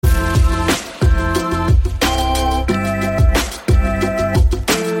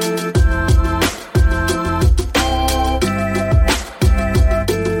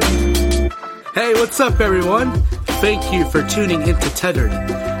up, everyone? Thank you for tuning into Tethered,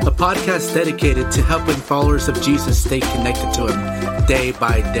 a podcast dedicated to helping followers of Jesus stay connected to Him day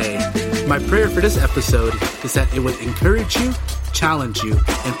by day. My prayer for this episode is that it would encourage you, challenge you,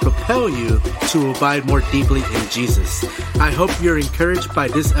 and propel you to abide more deeply in Jesus. I hope you're encouraged by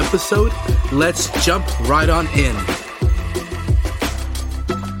this episode. Let's jump right on in.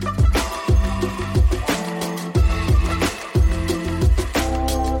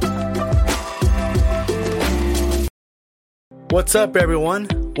 What's up, everyone?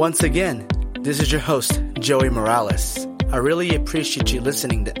 Once again, this is your host, Joey Morales. I really appreciate you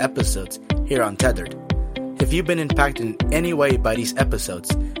listening to episodes here on Tethered. If you've been impacted in any way by these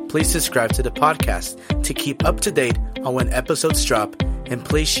episodes, please subscribe to the podcast to keep up to date on when episodes drop, and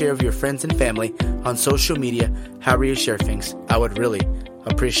please share with your friends and family on social media however you share things. I would really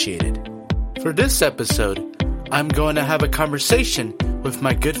appreciate it. For this episode, I'm going to have a conversation with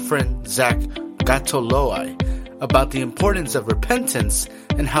my good friend Zakk Gatoloai about the importance of repentance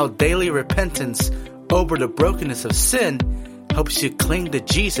and how daily repentance over the brokenness of sin helps you cling to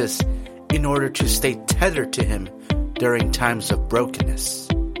Jesus in order to stay tethered to Him during times of brokenness.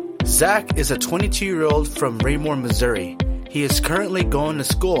 Zakk is a 22-year-old from Raymore, Missouri. He is currently going to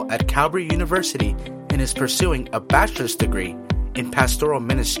school at Calvary University and is pursuing a bachelor's degree in pastoral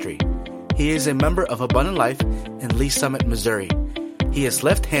ministry. He is a member of Abundant Life in Lee Summit, Missouri. He is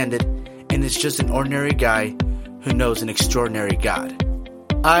left-handed and is just an ordinary guy who knows an extraordinary God.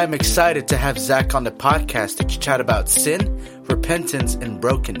 I am excited to have Zakk on the podcast to chat about sin, repentance, and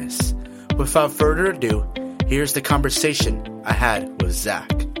brokenness. Without further ado, here's the conversation I had with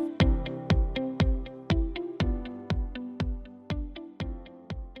Zakk.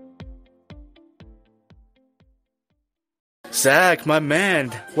 Zakk, my man,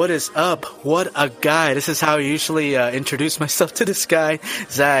 what is up? What a guy. This is how I usually introduce myself to this guy.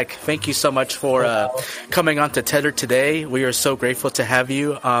 Zakk, thank you so much for coming on to Tether today. We are so grateful to have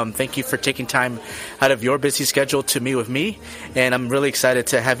you. Thank you for taking time out of your busy schedule to meet with me. And I'm really excited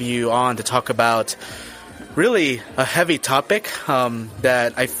to have you on to talk about really a heavy topic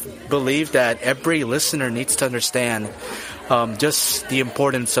that I believe that every listener needs to understand. Just the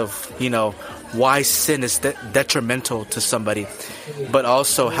importance of, why sin is detrimental to somebody, but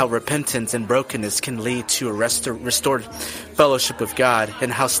also how repentance and brokenness can lead to a restored fellowship with God,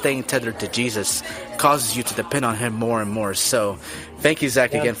 and how staying tethered to Jesus causes you to depend on Him more and more. So thank you, Zakk,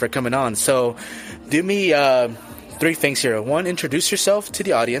 again for coming on. So do me three things here. One, introduce yourself to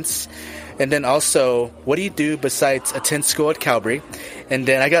the audience. And then also, what do you do besides attend school at Calvary? And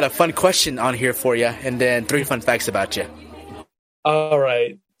then I got a fun question on here for you. And then 3 fun facts about you. All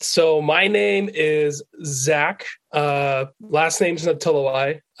right. So my name is Zakk. Last name's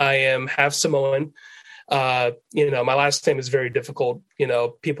Gatoloai. I am half Samoan. My last name is very difficult.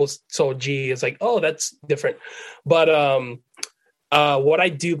 People so G is like, oh, that's different. But what I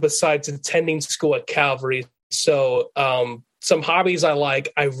do besides attending school at Calvary, so some hobbies I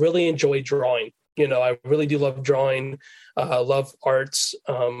like, I really enjoy drawing. I really do love drawing. Love arts,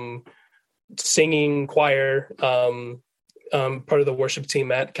 singing, choir, part of the worship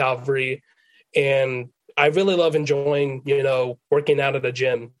team at Calvary. And I really love enjoying, working out at a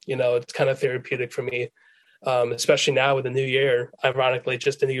gym. It's kind of therapeutic for me, especially now with the new year. Ironically,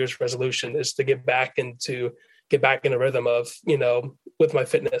 just the New Year's resolution is to get back in a rhythm of, with my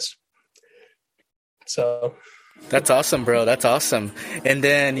fitness. So that's awesome, bro. That's awesome. And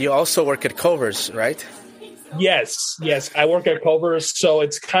then you also work at Culver's, right? Yes. I work at Culver's, so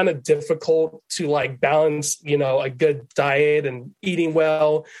it's kind of difficult to balance, a good diet and eating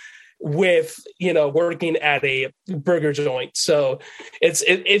well with, working at a burger joint. So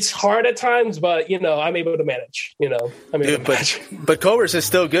it's hard at times, but, I'm able to manage, But Culver's is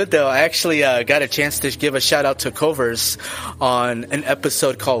still good, though. I actually got a chance to give a shout out to Culver's on an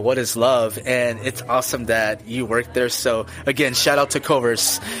episode called What is Love? And it's awesome that you work there. So again, shout out to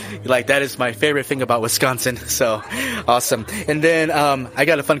Culver's. That is my favorite thing about Wisconsin. So awesome. And then I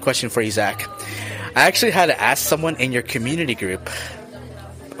got a fun question for you, Zakk. I actually had to ask someone in your community group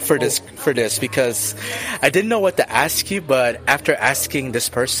for this because I didn't know what to ask you, but after asking this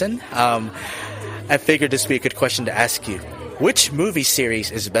person, I figured this would be a good question to ask you. Which movie series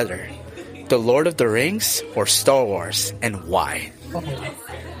is better, The Lord of the Rings or Star Wars, and why?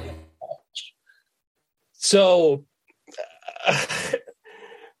 So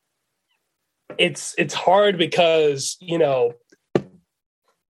it's hard because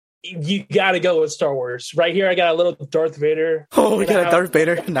you got to go with Star Wars. Right here, I got a little Darth Vader. Oh, we got a Darth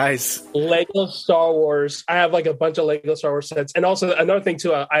Vader. Nice. Lego Star Wars. I have a bunch of Lego Star Wars sets. And also another thing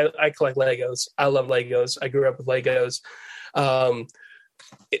too, I collect Legos. I love Legos. I grew up with Legos.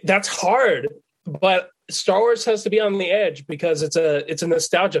 That's hard. But Star Wars has to be on the edge because it's a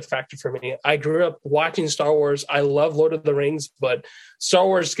nostalgia factor for me. I grew up watching Star Wars. I love Lord of the Rings, but Star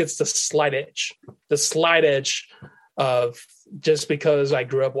Wars gets the slight edge of just because I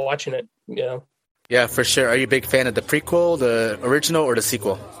grew up watching it. You know. Yeah, for sure. Are you a big fan of the prequel, the original, or the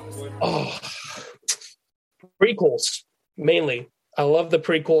sequel? Oh, prequels mainly. I love the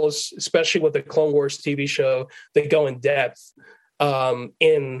prequels, especially with the Clone Wars TV show. They go in depth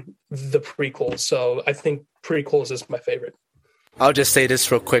in the prequels. So I think prequels is my favorite. I'll just say this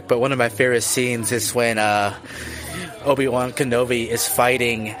real quick, but one of my favorite scenes is when Obi-Wan Kenobi is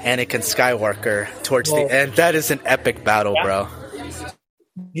fighting Anakin Skywalker towards the end. That is an epic battle, bro.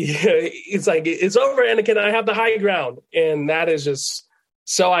 Yeah, it's like, it's over, Anakin. I have the high ground. And that is just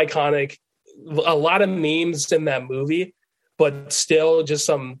so iconic. A lot of memes in that movie, but still just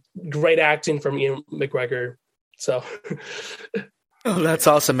some great acting from Ian McGregor. So, oh, that's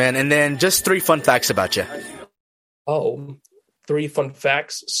awesome, man. And then just 3 fun facts about you. Oh, 3 fun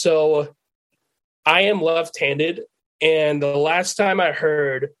facts. So I am left-handed. And the last time I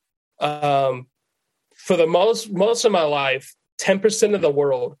heard, for the most of my life, 10% of the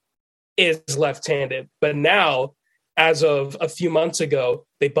world is left-handed. But now, as of a few months ago,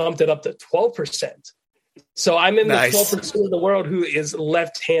 they bumped it up to 12%. So I'm in the 12% of the world who is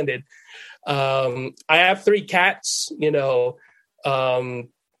left-handed. I have 3 cats,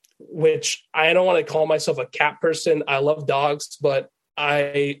 which I don't want to call myself a cat person. I love dogs, but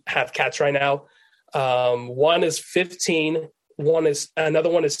I have cats right now. One is 15, another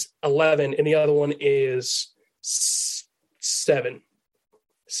one is 11, and the other one is 7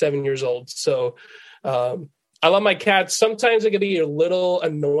 years old. So I love my cats. Sometimes it can be a little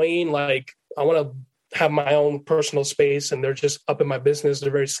annoying. Like, I want to have my own personal space and they're just up in my business. They're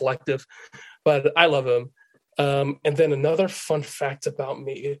very selective, but I love them. And then another fun fact about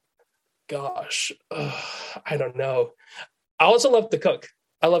me, gosh, I don't know. I also love to cook.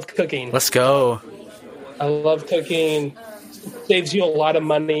 I love cooking. Let's go. I love cooking. Saves you a lot of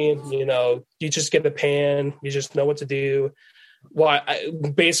money. You just get a pan. You just know what to do.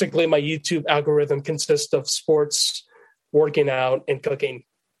 Basically, my YouTube algorithm consists of sports, working out, and cooking,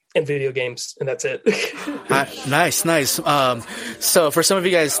 and video games, and that's it. Nice. So for some of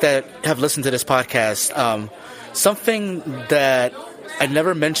you guys that have listened to this podcast, something that I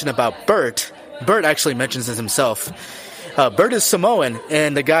never mentioned about Bert actually mentions it himself. Bert is Samoan,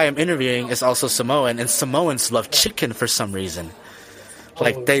 and the guy I'm interviewing is also Samoan, and Samoans love chicken for some reason.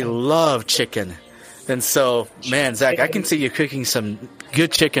 They love chicken. And so, man, Zakk, I can see you cooking some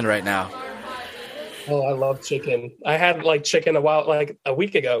good chicken right now. Oh, I love chicken. I had chicken a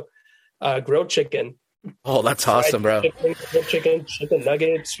week ago, grilled chicken. Oh, that's awesome, bro. Chicken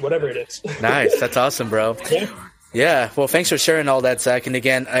nuggets, whatever it is. Nice. That's awesome, bro. Yeah. Well, thanks for sharing all that, Zakk. And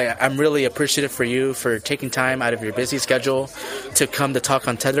again, I'm really appreciative for you for taking time out of your busy schedule to come to talk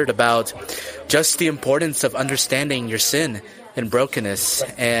Untethered about just the importance of understanding your sin and brokenness,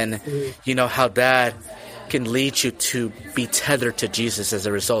 and how that can lead you to be tethered to Jesus as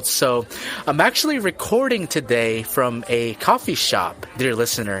a result. So I'm actually recording today from a coffee shop, dear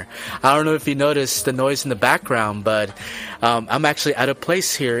listener. I don't know if you noticed the noise in the background, but I'm actually at a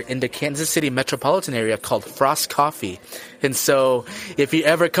place here in the Kansas City metropolitan area called Frost Coffee. And so if you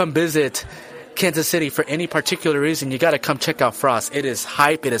ever come visit Kansas City for any particular reason, you got to come check out Frost. It is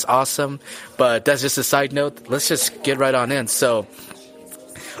hype. It is awesome. But that's just a side note. Let's just get right on in. So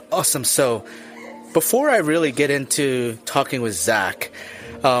awesome. So before I really get into talking with Zakk,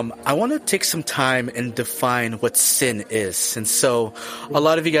 I want to take some time and define what sin is. And so a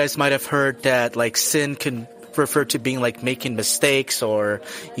lot of you guys might have heard that sin can refer to being making mistakes, or,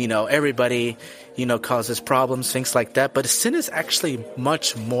 everybody, causes problems, things like that. But sin is actually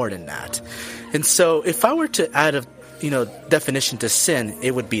much more than that. And so if I were to add a definition to sin,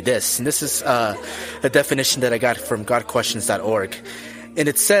 it would be this. And this is a definition that I got from godquestions.org. And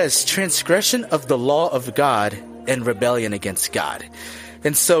it says, transgression of the law of God and rebellion against God.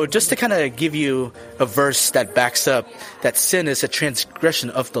 And so just to kind of give you a verse that backs up that sin is a transgression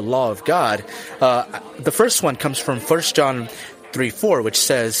of the law of God, the first one comes from 1 John 3:4, which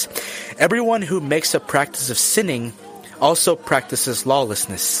says, everyone who makes a practice of sinning also practices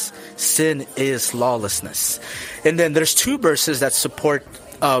lawlessness. Sin is lawlessness. And then there's 2 verses that support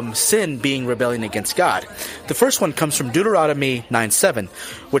sin being rebellion against God. The first one comes from Deuteronomy 9:7,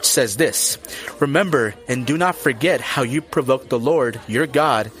 which says this, remember and do not forget how you provoked the Lord your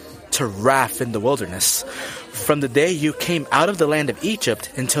God to wrath in the wilderness, from the day you came out of the land of Egypt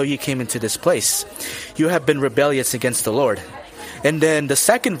until you came into this place. You have been rebellious against the Lord. And then the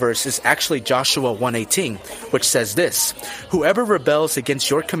second verse is actually Joshua 1:18, which says this: whoever rebels against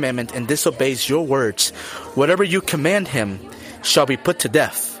your commandment and disobeys your words, whatever you command him shall be put to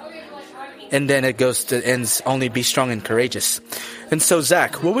death. And then it goes to ends, only be strong and courageous. And so,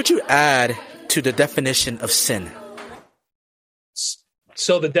 Zakk, what would you add to the definition of sin?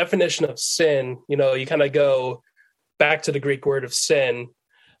 So the definition of sin, you kind of go back to the Greek word of sin.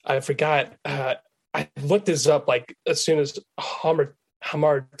 I forgot. I looked this up like as soon as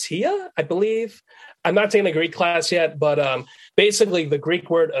hamartia, I believe. I'm not taking a Greek class yet, but basically the Greek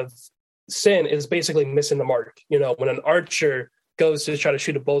word of sin is basically missing the mark. When an archer goes to try to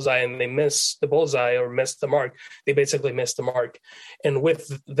shoot a bullseye and they miss the bullseye or miss the mark, they basically miss the mark. And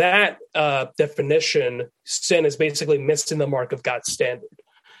with that definition, sin is basically missing the mark of God's standard.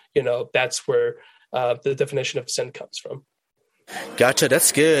 That's where the definition of sin comes from. Gotcha.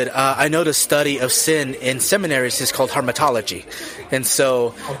 That's good. I know the study of sin in seminaries is called harmatology. And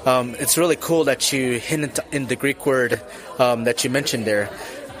so it's really cool that you hint in the Greek word that you mentioned there.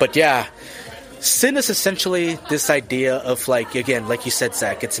 But yeah, sin is essentially this idea of like you said,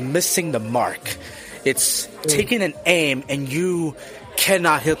 Zakk, it's missing the mark. It's taking an aim and you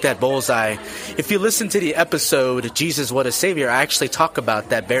cannot hit that bullseye. If you listen to the episode, Jesus, What a Savior, I actually talk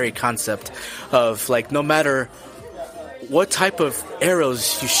about that very concept of like no matter what type of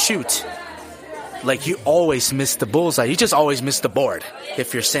arrows you shoot, like you always miss the bullseye. You just always miss the board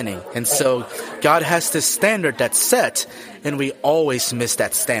if you're sinning. And so God has this standard that's set and we always miss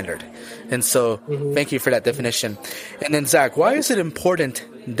that standard. And so thank you for that definition. And then Zakk, why is it important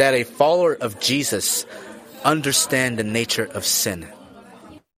that a follower of Jesus understand the nature of sin?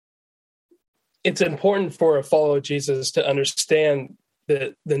 It's important for a follower of Jesus to understand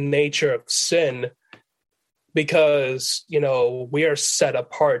the nature of sin, because, we are set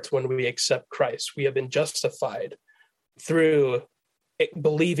apart when we accept Christ. We have been justified through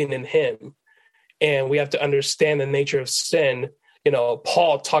believing in him. And we have to understand the nature of sin.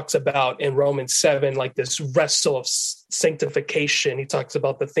 Paul talks about in Romans 7, like this wrestle of sanctification. He talks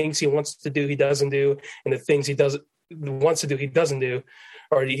about the things he wants to do, he doesn't do, and the things he wants to do, he doesn't do,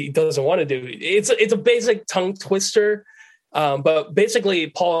 or he doesn't want to do. It's a basic tongue twister. But basically,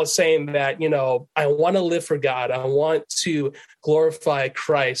 Paul is saying that, I want to live for God. I want to glorify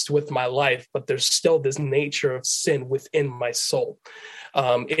Christ with my life, but there's still this nature of sin within my soul.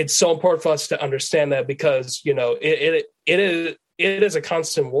 It's so important for us to understand that because, it is a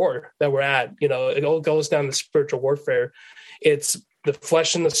constant war that we're at. It all goes down to spiritual warfare. It's the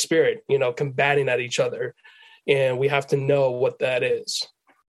flesh and the spirit, combating at each other. And we have to know what that is.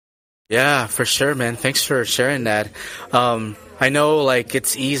 Yeah, for sure, man. Thanks for sharing that. I know,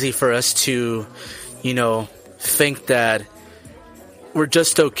 it's easy for us to, think that we're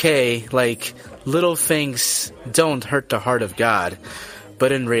just okay. Like, little things don't hurt the heart of God.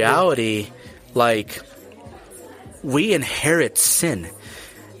 But in reality, we inherit sin.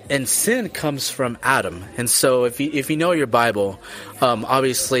 And sin comes from Adam. And so if you know your Bible,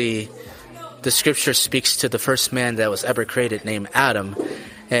 obviously the scripture speaks to the first man that was ever created named Adam.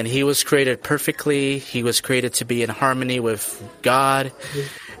 And he was created perfectly. He was created to be in harmony with God.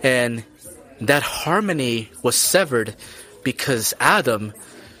 And that harmony was severed because Adam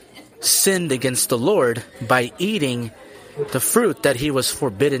sinned against the Lord by eating the fruit that he was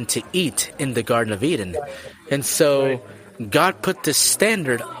forbidden to eat in the Garden of Eden. And so God put this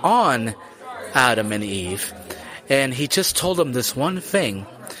standard on Adam and Eve. And he just told them this one thing.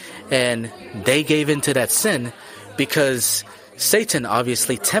 And they gave into that sin because Satan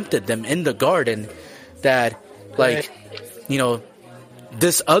obviously tempted them in the garden that,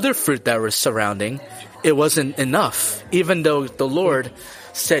 this other fruit that was surrounding, it wasn't enough. Even though the Lord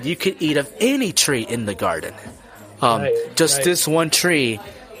said you could eat of any tree in the garden. This one tree,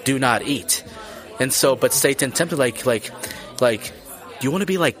 do not eat. And so, but Satan tempted, do you want to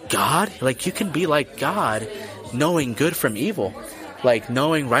be like God? You can be like God, knowing good from evil.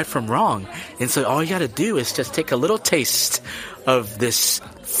 Knowing right from wrong. And so all you got to do is just take a little taste of this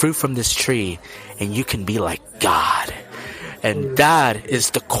fruit from this tree and you can be like God. And that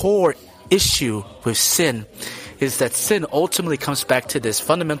is the core issue with sin, is that sin ultimately comes back to this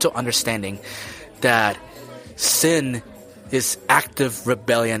fundamental understanding that sin is active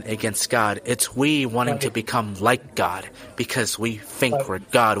rebellion against God. It's we wanting to become like God because we think we're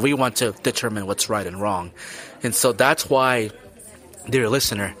God. We want to determine what's right and wrong. And so that's why, dear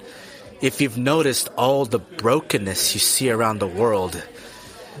listener, if you've noticed all the brokenness you see around the world,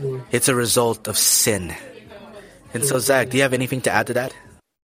 it's a result of sin. And so, Zakk, do you have anything to add to that?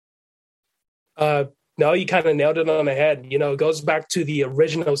 No, you kind of nailed it on the head. It goes back to the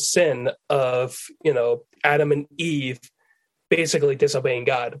original sin of, Adam and Eve basically disobeying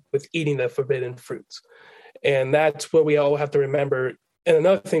God with eating the forbidden fruits. And that's what we all have to remember. And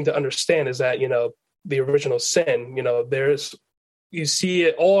another thing to understand is that, the original sin, you see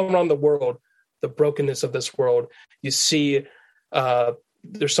it all around the world, the brokenness of this world. You see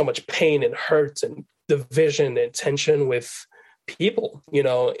there's so much pain and hurt and division and tension with people,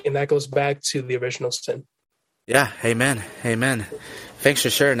 and that goes back to the original sin. Yeah, amen. Thanks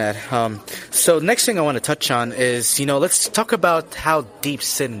for sharing that. So next thing I want to touch on is, let's talk about how deep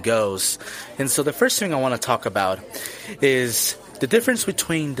sin goes. And so the first thing I want to talk about is the difference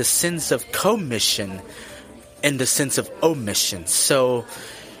between the sins of commission and the sins of omission. So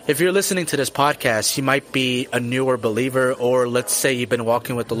if you're listening to this podcast, you might be a newer believer, or let's say you've been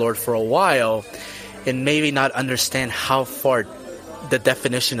walking with the Lord for a while and maybe not understand how far the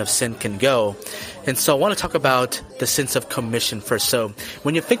definition of sin can go. And so I want to talk about the sins of commission first. So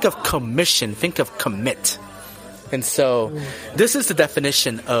when you think of commission, think of commit. And so this is the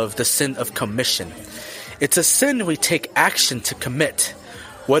definition of the sin of commission. It's a sin we take action to commit,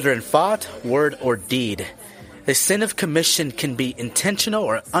 whether in thought, word, or deed. The sin of commission can be intentional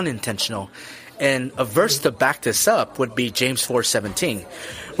or unintentional. And a verse to back this up would be James 4:17,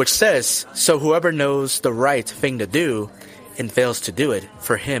 which says, "So whoever knows the right thing to do and fails to do it,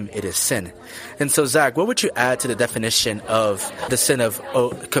 for him it is sin." And so, Zakk, what would you add to the definition of the sin of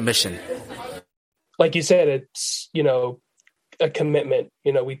commission? Like you said, it's, a commitment.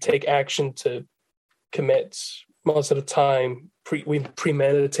 We take action to commit. Most of the time, we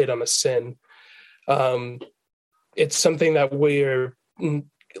premeditate on a sin. It's something that we're,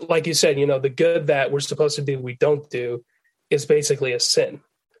 like you said, the good that we're supposed to do, we don't do, is basically a sin.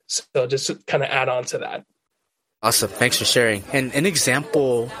 So just to kind of add on to that. Awesome. Thanks for sharing. And an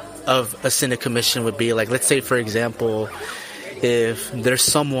example of a sin of commission would be like, let's say, for example, if there's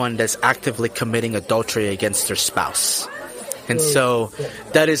someone that's actively committing adultery against their spouse. And so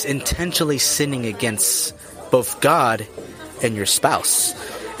that is intentionally sinning against both God and your spouse.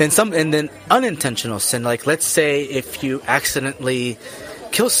 And then unintentional sin, like let's say if you accidentally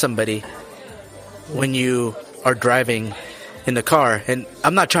kill somebody when you are driving in the car. And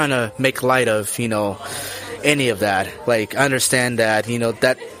I'm not trying to make light of, any of that. Like, I understand that,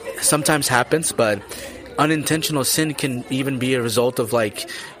 that sometimes happens, but unintentional sin can even be a result of like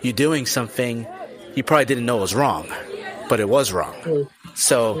you doing something you probably didn't know was wrong, but it was wrong.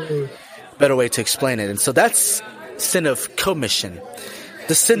 So better way to explain it. And so that's sin of commission.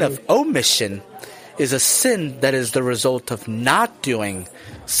 The sin of omission is a sin that is the result of not doing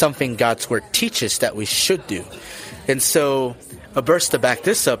something God's word teaches that we should do. And so a verse to back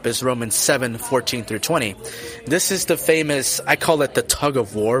this up is Romans 7:14-20. This is the famous, I call it the tug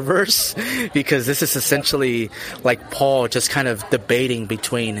of war verse, because this is essentially like Paul just kind of debating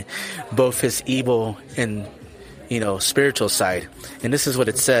between both his evil and, spiritual side. And this is what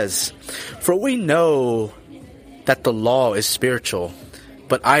it says: "For we know that the law is spiritual,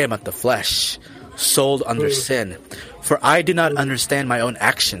 but I am of the flesh, sold under sin. For I do not understand my own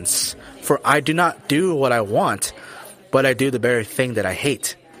actions. For I do not do what I want, but I do the very thing that I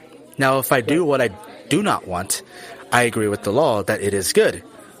hate. Now if I do what I do not want, I agree with the law that it is good.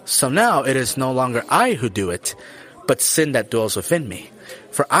 So now it is no longer I who do it, but sin that dwells within me.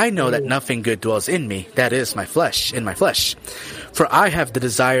 For I know that nothing good dwells in me, that is my flesh. For I have the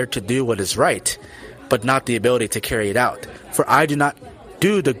desire to do what is right, but not the ability to carry it out. For I do not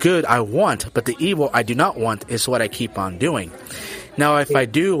do the good I want, but the evil I do not want is what I keep on doing. Now if I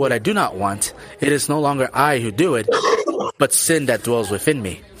do what I do not want, it is no longer I who do it, but sin that dwells within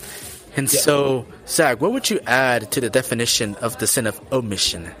me." And so, Zakk, what would you add to the definition of the sin of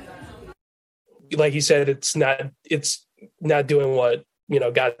omission? Like you said, it's not doing what,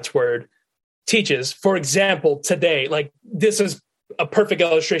 God's word teaches. For example, today, like this is a perfect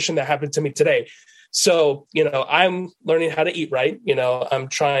illustration that happened to me today. So, I'm learning how to eat right. I'm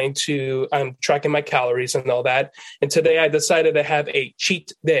tracking my calories and all that. And today I decided to have a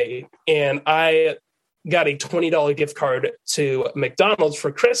cheat day, and I got a $20 gift card to McDonald's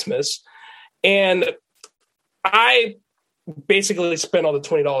for Christmas. And I basically spent all the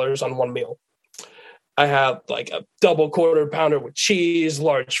 $20 on one meal. I have like a double quarter pounder with cheese,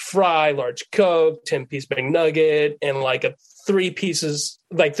 large fry, large Coke, 10-piece McNugget, and like three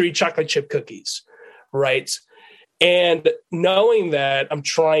chocolate chip cookies. Right. And knowing that I'm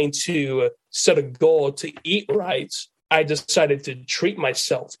trying to set a goal to eat right, I decided to treat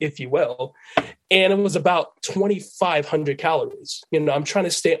myself, if you will. And it was about 2,500 calories. I'm trying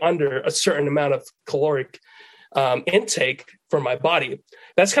to stay under a certain amount of caloric intake for my body.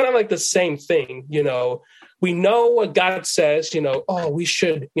 That's kind of like the same thing. We know what God says, we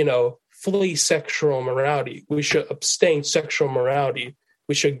should, flee sexual immorality. We should abstain sexual immorality.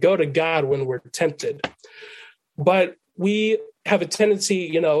 We should go to God when we're tempted. But we have a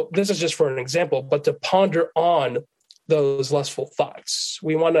tendency, this is just for an example, but to ponder on those lustful thoughts.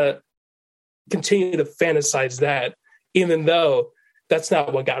 We want to continue to fantasize that, even though that's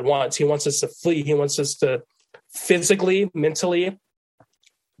not what God wants. He wants us to flee. He wants us to physically, mentally,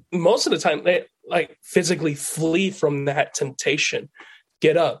 most of the time, physically flee from that temptation,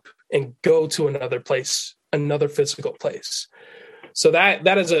 get up and go to another place, another physical place. So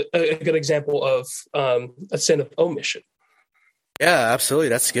that is a good example of a sin of omission. Yeah, absolutely.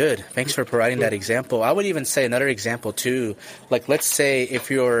 That's good. Thanks for providing that example. I would even say another example too. Like, let's say if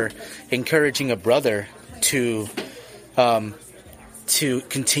you're encouraging a brother to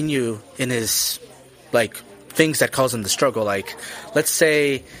continue in his things that cause him to struggle. Like, let's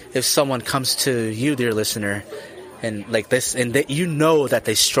say if someone comes to you, dear listener, and that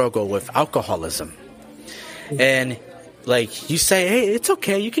they struggle with alcoholism, and you say, hey, it's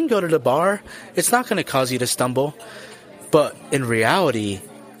okay, you can go to the bar. It's not going to cause you to stumble. But in reality,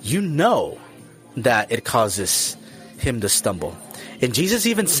 that it causes him to stumble. And Jesus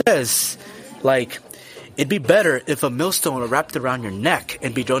even says, it'd be better if a millstone were wrapped around your neck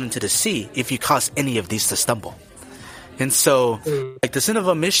and be thrown into the sea if you cause any of these to stumble. And so, the sin of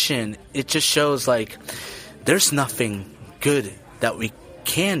omission, it just shows, there's nothing good that we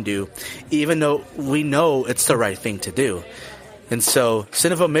can do, even though we know it's the right thing to do. And so,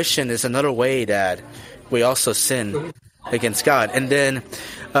 sin of omission is another way that we also sin against God. And then,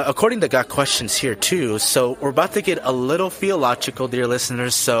 according to God questions here too, so we're about to get a little theological, dear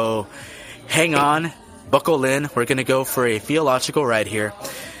listeners, so hang on, buckle in, we're going to go for a theological ride here.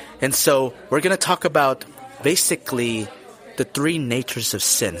 And so we're going to talk about basically the three natures of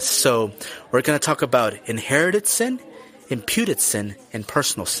sin. So we're going to talk about inherited sin, imputed sin, and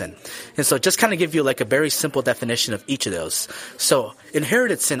personal sin. And so just kind of give you a very simple definition of each of those. So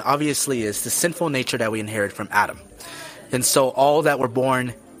inherited sin obviously is the sinful nature that we inherit from Adam. And so all that were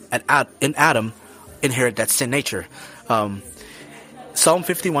born in Adam inherit that sin nature. Psalm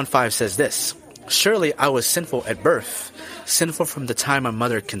 51:5 says this, surely I was sinful at birth, sinful from the time my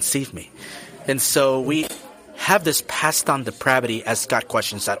mother conceived me. And so we have this passed on depravity, as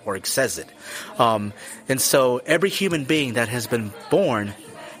GotQuestions.org says it. And so every human being that has been born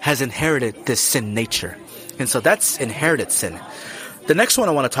has inherited this sin nature. And so that's inherited sin. The next one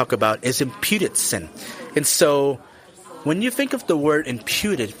I want to talk about is imputed sin. And so when you think of the word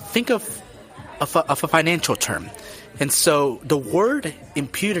imputed, think of a financial term. And so the word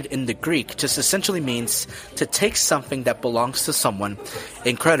imputed in the Greek just essentially means to take something that belongs to someone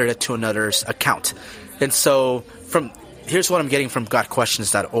and credit it to another's account. And so here's what I'm getting from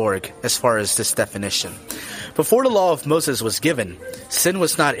GotQuestions.org as far as this definition. Before the law of Moses was given, sin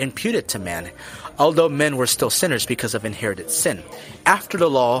was not imputed to man, although men were still sinners because of inherited sin. After the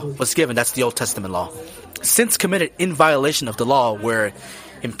law was given, that's the Old Testament law, sins committed in violation of the law were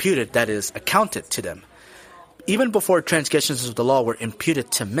imputed, that is, accounted to them. Even before transgressions of the law were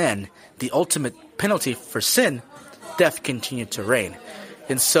imputed to men, the ultimate penalty for sin, death, continued to reign.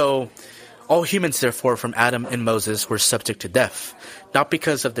 And so all humans, therefore, from Adam and Moses were subject to death, not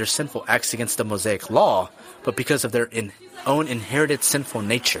because of their sinful acts against the Mosaic law, but because of their own inherited sinful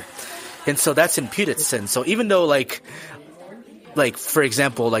nature. And so that's imputed sin. So even though, for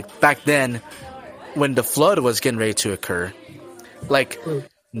example, back then, when the flood was getting ready to occur,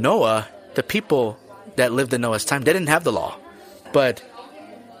 Noah, the people that lived in Noah's time, they didn't have the law. But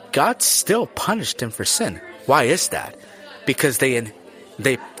God still punished him for sin. Why is that? Because they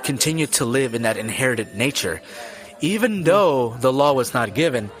continued to live in that inherited nature. Even though the law was not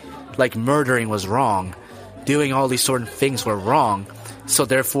given, murdering was wrong, doing all these sort of things were wrong, so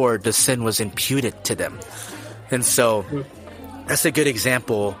therefore the sin was imputed to them. And so that's a good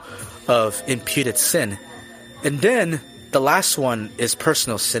example of imputed sin. And then the last one is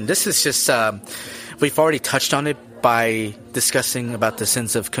personal sin. This is just, we've already touched on it by discussing about the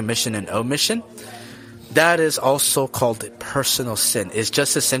sins of commission and omission. That is also called personal sin. It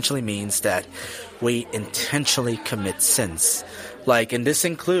just essentially means that we intentionally commit sins. And this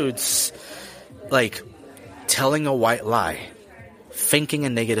includes, telling a white lie, thinking a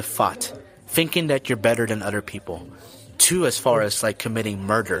negative thought, thinking that you're better than other people, to as far as committing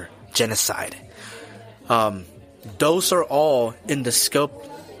murder, genocide. Those are all in the scope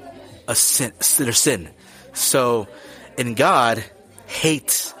of sin. They're sin. So, and God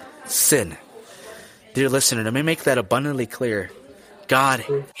hates sin. Dear listener, let me make that abundantly clear. God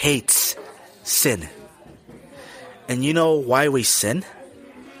hates sin. And you know why we sin?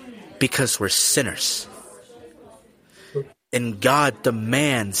 Because we're sinners. And God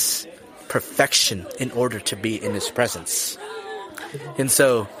demands perfection in order to be in his presence. And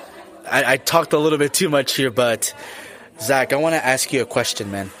so I talked a little bit too much here, but Zakk, I want to ask you a question,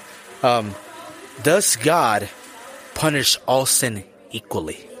 man. Does God punish all sin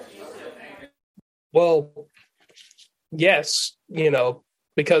equally? Well, yes,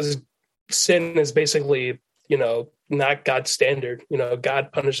 because sin is basically, not God's standard.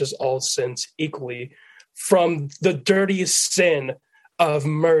 God punishes all sins equally, from the dirtiest sin of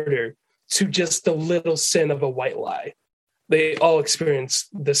murder to just the little sin of a white lie. They all experience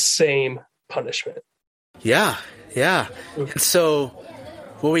the same punishment. Yeah. And so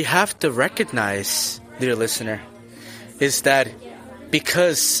what we have to recognize, dear listener, is that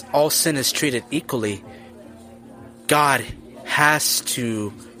because all sin is treated equally, God has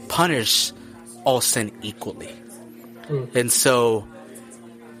to punish all sin equally. And so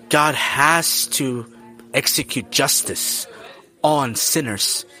God has to execute justice on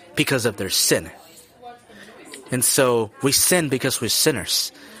sinners because of their sin. And so we sin because we're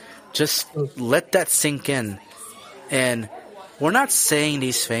sinners. Just let that sink in. And we're not saying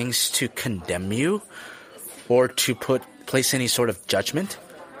these things to condemn you or to place any sort of judgment.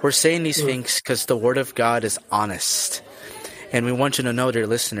 We're saying these things because the Word of God is honest. And we want you to know, dear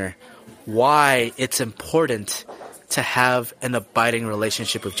listener, why it's important to have an abiding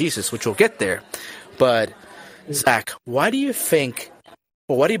relationship with Jesus, which we'll get there. But Zakk, why do you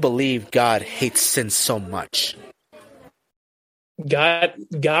believe God hates sin so much?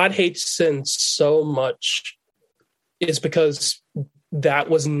 God hates sin so much is because that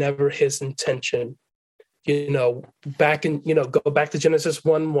was never his intention. Go back to Genesis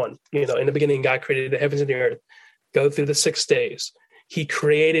 1:1. In the beginning, God created the heavens and the earth. Go through the 6 days. He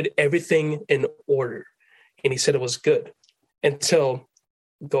created everything in order, and he said it was good. Until,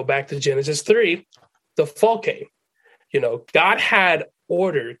 go back to Genesis 3, the fall came. God had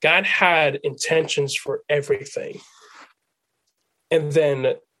order. God had intentions for everything. And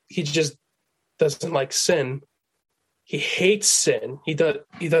then he just doesn't like sin. He hates sin. He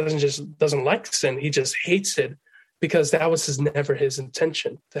doesn't like sin. He just hates it because that was never his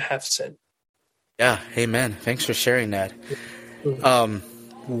intention to have sin. Yeah, amen. Thanks for sharing that.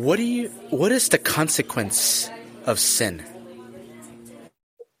 What is the consequence of sin?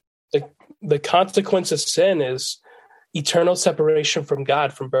 The consequence of sin is eternal separation from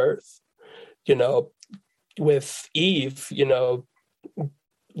God from birth. With Eve,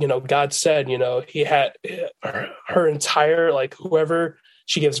 God said, he had her entire, whoever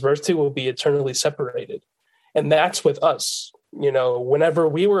she gives birth to will be eternally separated. And that's with us. Whenever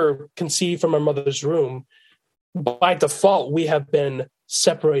we were conceived from our mother's womb, by default, we have been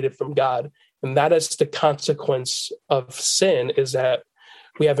separated from God. And that is the consequence of sin, is that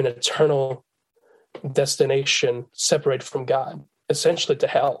we have an eternal destination separated from God, essentially to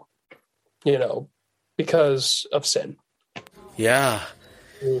hell, because of sin. Yeah.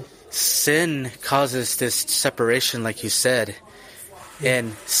 Sin causes this separation, like you said,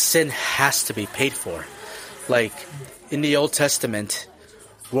 and sin has to be paid for. Like in the Old Testament,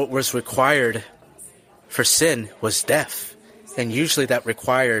 what was required for sin was death. And usually that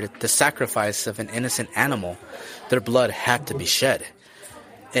required the sacrifice of an innocent animal. Their blood had to be shed.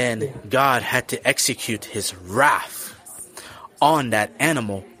 And God had to execute his wrath on that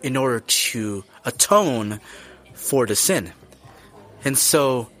animal in order to atone for the sin. And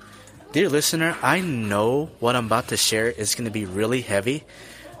so, dear listener, I know what I'm about to share is going to be really heavy,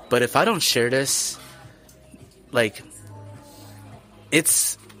 but if I don't share this,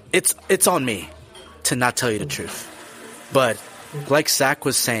 it's on me to not tell you the truth. But like Zakk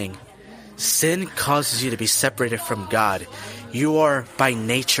was saying, sin causes you to be separated from God. You are by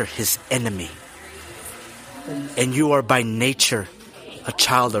nature his enemy. And you are by nature a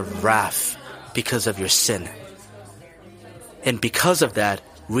child of wrath because of your sin. And because of that,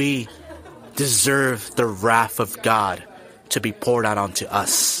 we deserve the wrath of God to be poured out onto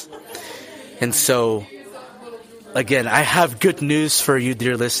us. And so, again, I have good news for you,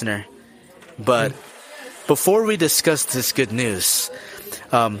 dear listener. But before we discuss this good news,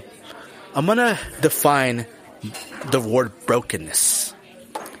 I'm going to define the word brokenness.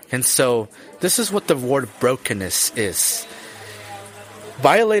 And so, this is what the word brokenness is.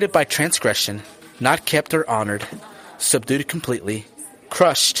 Violated by transgression, not kept or honored, subdued completely,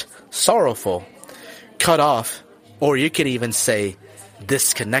 crushed, sorrowful, cut off, or you could even say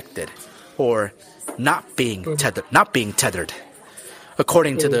disconnected, or not being tethered,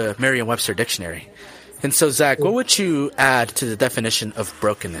 according to the Merriam-Webster dictionary. And so, Zakk, what would you add to the definition of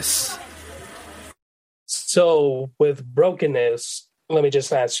brokenness? So with brokenness, let me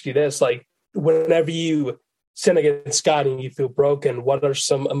just ask you this, whenever you sin against God and you feel broken, what are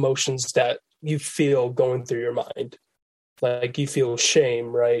some emotions that you feel going through your mind? Like you feel shame,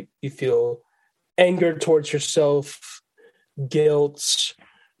 right? You feel anger towards yourself, guilt,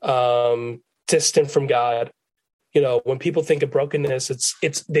 distant from God. When people think of brokenness,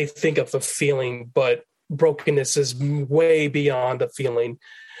 it's they think of a feeling, but brokenness is way beyond a feeling.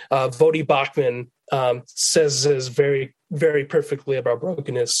 Vodi Bachman says this very, very perfectly about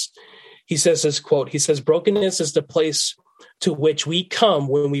brokenness. He says this quote, he says, brokenness is the place to which we come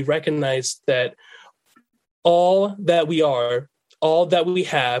when we recognize that all that we are, all that we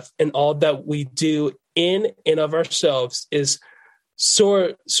have, and all that we do in and of ourselves is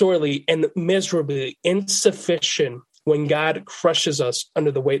sorely and miserably insufficient when God crushes us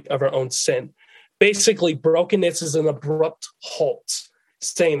under the weight of our own sin. Basically, brokenness is an abrupt halt,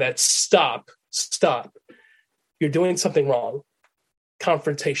 saying that stop, you're doing something wrong.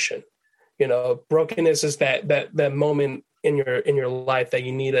 Confrontation. Brokenness is that moment in your life that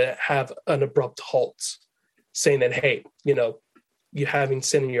you need to have an abrupt halt, saying that, hey, you're having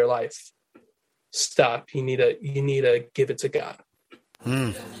sin in your life. Stop. You need to give it to God.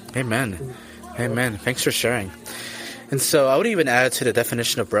 Amen. Amen. Thanks for sharing. And so I would even add to the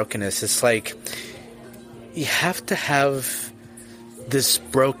definition of brokenness. It's like you have to have this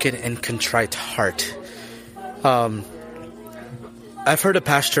broken and contrite heart. I've heard a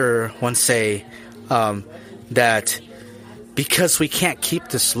pastor once say that because we can't keep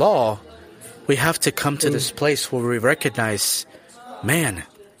this law, we have to come to this place where we recognize, man,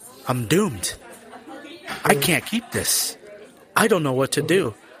 I'm doomed. I can't keep this. I don't know what to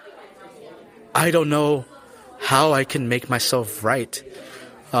do. I don't know how I can make myself right.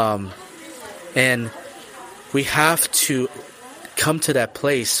 And we have to come to that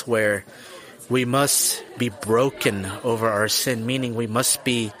place where we must be broken over our sin, meaning we must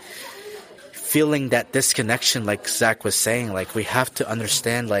be feeling that disconnection, like Zakk was saying. Like, we have to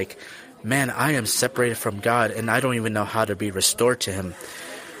understand, like, man, I am separated from God and I don't even know how to be restored to Him.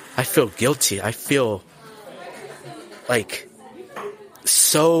 I feel guilty. I feel like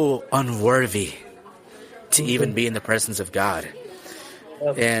so unworthy to even be in the presence of God.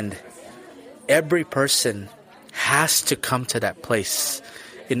 And every person has to come to that place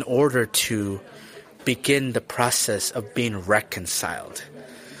in order to begin the process of being reconciled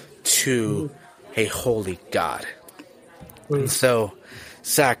to a holy God. And so,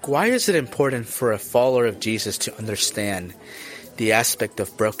 Zakk, why is it important for a follower of Jesus to understand the aspect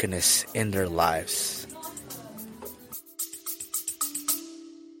of brokenness in their lives?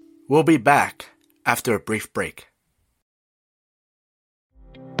 We'll be back after a brief break.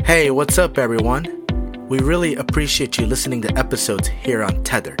 Hey, what's up, everyone? We really appreciate you listening to episodes here on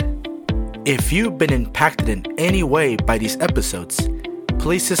Tethered. If you've been impacted in any way by these episodes,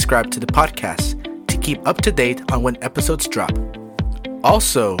 please subscribe to the podcast to keep up to date on when episodes drop.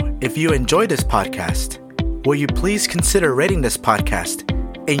 Also, if you enjoy this podcast, will you please consider rating this podcast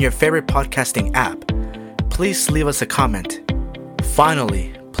in your favorite podcasting app? Please leave us a comment.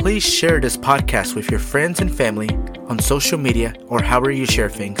 Finally, please share this podcast with your friends and family on social media or however you share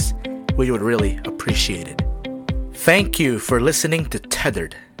things. We would really appreciate it. Thank you for listening to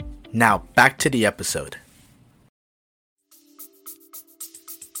Tethered. Now back to the episode.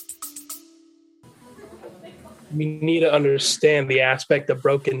 We need to understand the aspect of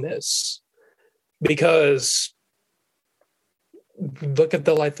brokenness, because look at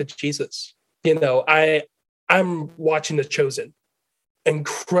the life of Jesus. I'm watching The Chosen,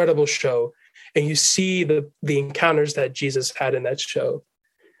 incredible show, and you see the encounters that Jesus had in that show,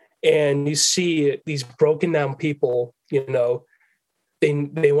 and you see these broken down people. They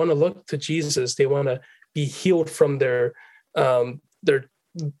want to look to Jesus. They want to be healed from their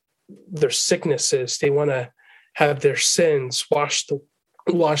sicknesses. They want to have their sins washed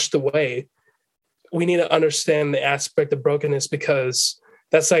away. We need to understand the aspect of brokenness, because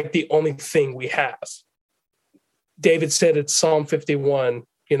that's like the only thing we have. David said in Psalm 51,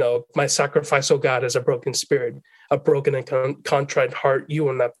 my sacrifice, O God, is a broken spirit, a broken and contrite heart you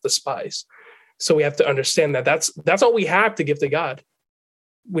will not despise. So we have to understand that that's all we have to give to God.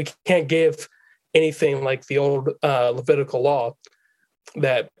 We can't give anything like the old Levitical law,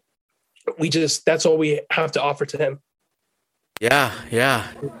 that's all we have to offer to Him. Yeah.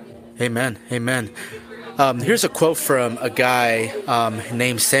 Amen. Here's a quote from a guy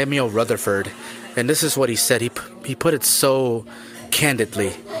named Samuel Rutherford, and this is what he said. He put it so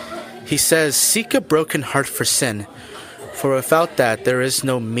candidly. He says, "Seek a broken heart for sin, for without that there is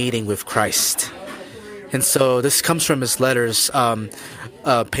no meeting with Christ." And so this comes from his letters,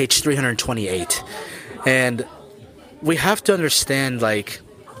 page 328. And we have to understand, like,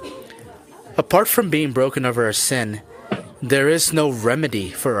 apart from being broken over our sin, there is no remedy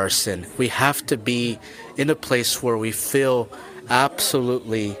for our sin. We have to be in a place where we feel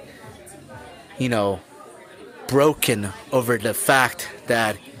absolutely, broken over the fact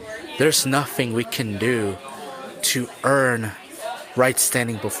that there's nothing we can do to earn right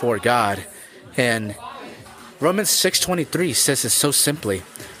standing before God. And Romans 6:23 says it so simply,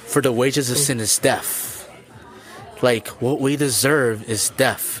 for the wages of sin is death. Like, what we deserve is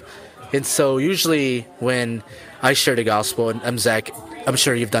death. And so usually when I share the gospel, and Zakk, I'm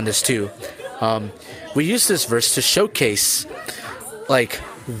sure you've done this too, we use this verse to showcase like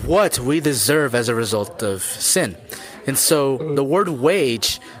what we deserve as a result of sin. And so the word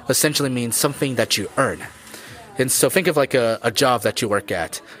wage essentially means something that you earn. And so think of like a job that you work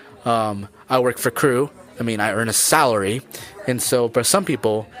at. I work for Crew. I earn a salary. And so for some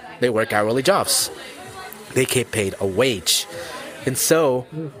people, they work hourly jobs. They get paid a wage. And so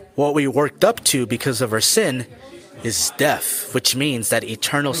what we worked up to because of our sin is death, which means that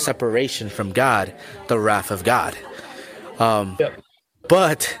eternal separation from God, the wrath of God.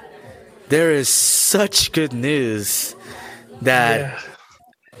 But there is such good news that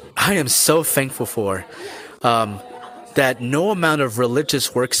I am so thankful for, that no amount of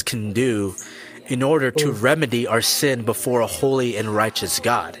religious works can do in order to remedy our sin before a holy and righteous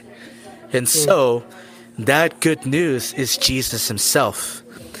God. And so that good news is Jesus himself,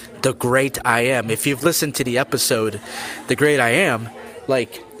 the great I am. If you've listened to the episode, The Great I Am,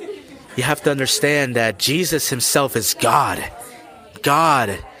 you have to understand that Jesus himself is God.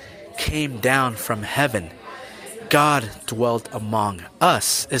 God came down from heaven. God dwelt among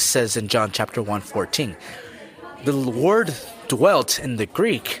us, it says in John chapter 1:14. The word dwelt in the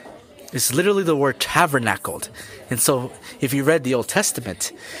Greek is literally the word tabernacled. And so if you read the Old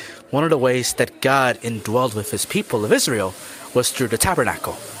Testament, one of the ways that God indwelled with his people of Israel was through the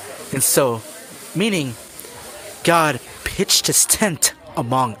tabernacle. And so, meaning God pitched his tent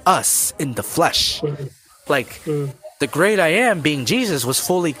among us in the flesh. The great I am, being Jesus, was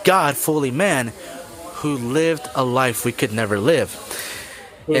fully God, fully man, who lived a life we could never live.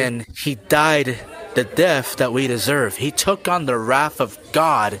 And he died the death that we deserve. He took on the wrath of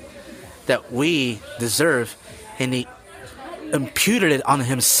God that we deserve, and he imputed it on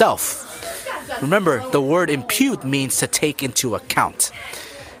himself. Remember, the word impute means to take into account.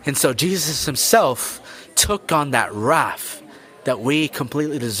 And so Jesus himself took on that wrath that we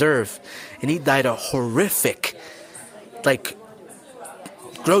completely deserve, and he died a horrific,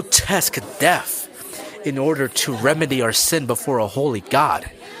 grotesque death in order to remedy our sin before a holy God.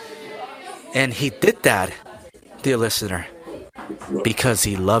 And he did that, dear listener, because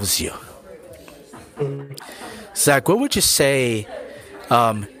he loves you. Zakk, what would you say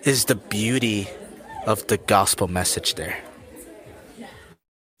is the beauty of the gospel message there?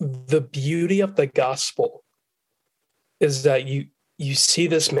 The beauty of the gospel is that you see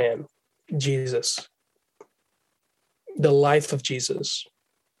this man, Jesus, the life of Jesus,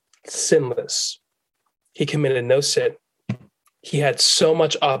 sinless. He committed no sin. He had so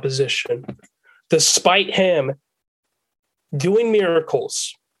much opposition. Despite him doing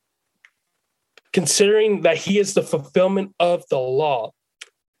miracles, considering that he is the fulfillment of the law,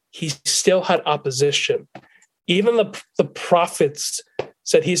 he still had opposition. Even the prophets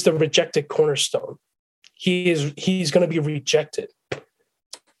said he's the rejected cornerstone. He's going to be rejected.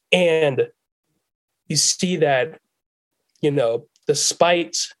 And you see that,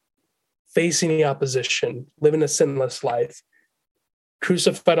 despite facing the opposition, living a sinless life,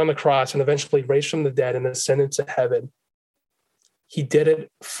 crucified on the cross and eventually raised from the dead and ascended to heaven, he did it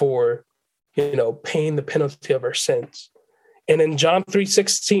for, paying the penalty of our sins. And in John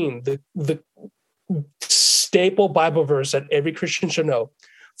 3:16, the staple Bible verse that every Christian should know,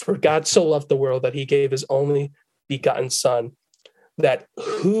 for God so loved the world that he gave his only begotten son, that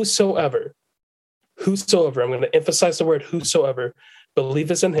whosoever, I'm going to emphasize the word whosoever,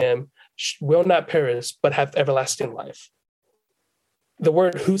 believeth in him will not perish, but have everlasting life. The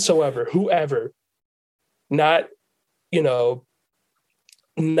word whosoever, whoever, not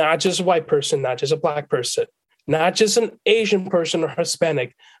just a white person, not just a black person, not just an Asian person or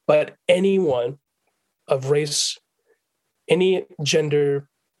Hispanic, but anyone of race, any gender,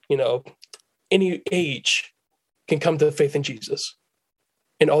 any age can come to faith in Jesus.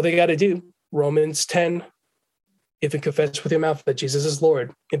 And all they got to do, Romans 10, if you confess with your mouth that Jesus is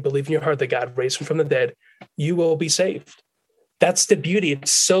Lord and believe in your heart that God raised him from the dead, you will be saved. That's the beauty.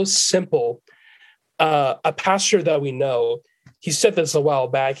 It's so simple. A pastor that we know, he said this a while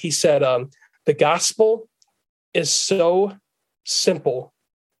back. He said, the gospel is so simple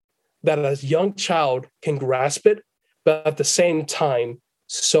that a young child can grasp it, but at the same time,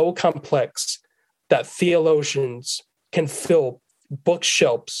 so complex that theologians can fill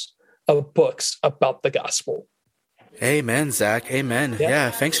bookshelves of books about the gospel. Amen, Zakk. Amen. Yeah,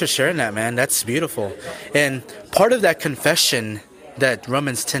 thanks for sharing that, man. That's beautiful. And part of that confession that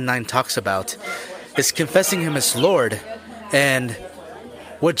Romans 10:9 talks about is confessing him as Lord. And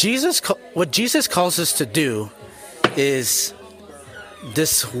what Jesus calls us to do is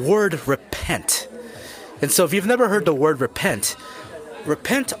this word repent. And so if you've never heard the word repent,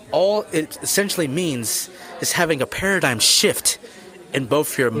 all it essentially means is having a paradigm shift in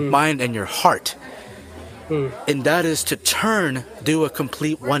both your mind and your heart. And that is to do a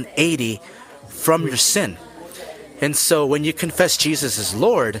complete 180 from your sin. And so when you confess Jesus as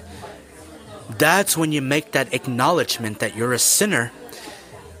Lord, that's when you make that acknowledgement that you're a sinner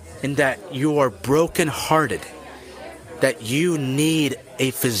and that you are brokenhearted, that you need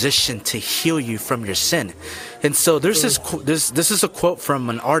a physician to heal you from your sin. And so there's this is a quote from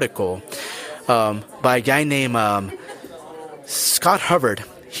an article by a guy named Scott Hubbard.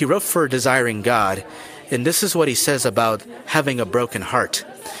 He wrote for Desiring God. And this is what he says about having a broken heart.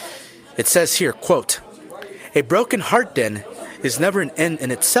 It says here, quote, "A broken heart, then, is never an end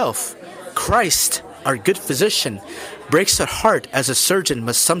in itself. Christ, our good physician, breaks a heart as a surgeon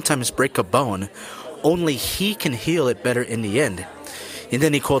must sometimes break a bone. Only he can heal it better in the end." And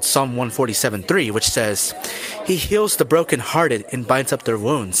then he quotes Psalm 147:3, which says, "He heals the brokenhearted and binds up their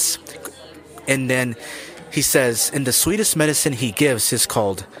wounds." And then he says, "And the sweetest medicine he gives is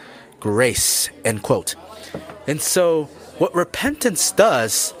called grace," end quote. And so what repentance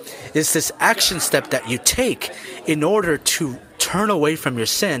does is this action step that you take in order to turn away from your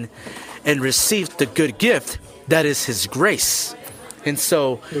sin and receive the good gift that is his grace. And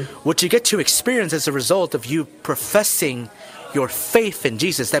so what you get to experience as a result of you professing your faith in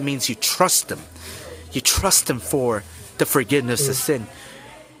Jesus, that means you trust him. You trust him for the forgiveness of sin,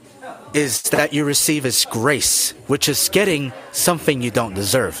 is that you receive his grace, which is getting something you don't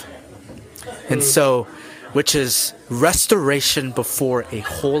deserve. And so, which is restoration before a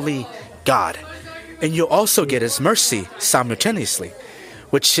holy God. And you'll also get his mercy simultaneously,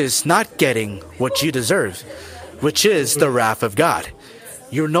 which is not getting what you deserve, which is the wrath of God.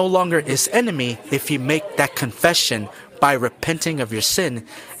 You're no longer his enemy if you make that confession by repenting of your sin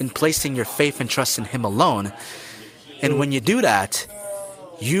and placing your faith and trust in him alone. And when you do that,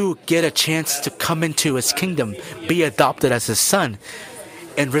 you get a chance to come into his kingdom, be adopted as his son,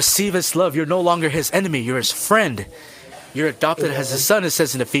 and receive his love. You're no longer his enemy. You're his friend. You're adopted as his son, it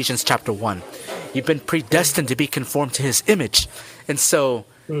says in Ephesians chapter 1. You've been predestined to be conformed to his image. And so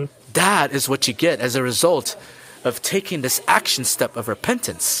that is what you get as a result of taking this action step of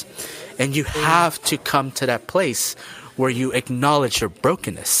repentance. And you have to come to that place where you acknowledge your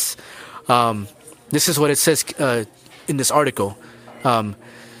brokenness. This is what it says in this article.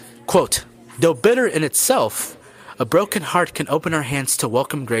 Quote, "Though bitter in itself, a broken heart can open our hands to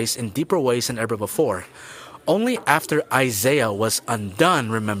welcome grace in deeper ways than ever before. Only after Isaiah was undone,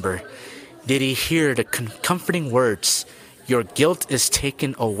 remember, did he hear the comforting words, 'Your guilt is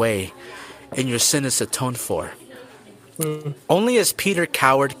taken away and your sin is atoned for.' Only as Peter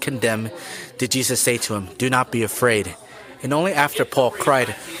cowered, condemned, did Jesus say to him, 'Do not be afraid.' And only after Paul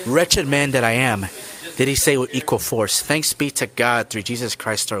cried, 'Wretched man that I am,' did he say with equal force, 'Thanks be to God through Jesus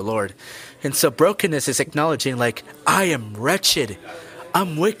Christ our Lord.'" And so brokenness is acknowledging, like, I am wretched,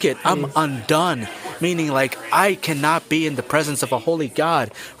 I'm wicked, I'm undone. Meaning, like, I cannot be in the presence of a holy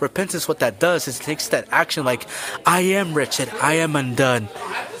God. Repentance, what that does is it takes that action, like, I am wretched, I am undone.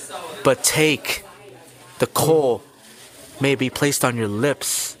 But take the coal may be placed on your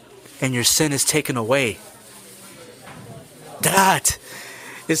lips and your sin is taken away. That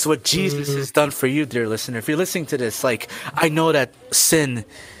is what Jesus has done for you, dear listener. If you're listening to this, like, I know that sin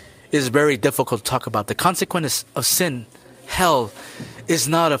is very difficult to talk about. The consequence of sin, hell, is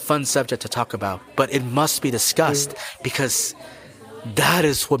not a fun subject to talk about, but it must be discussed because that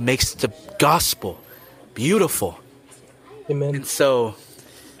is what makes the gospel beautiful. Amen. And so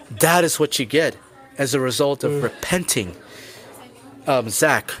that is what you get as a result of repenting.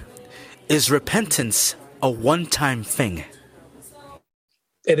 Zakk, is repentance a one-time thing?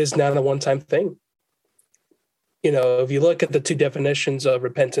 It is not a one-time thing. You know, if you look at the two definitions of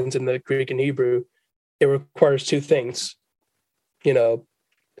repentance in the Greek and Hebrew, it requires two things. You know,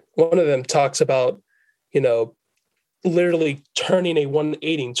 one of them talks about, you know, literally turning a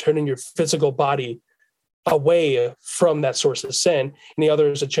 180, turning your physical body away from that source of sin, and the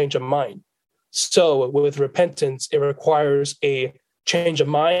other is a change of mind. So with repentance, it requires a change of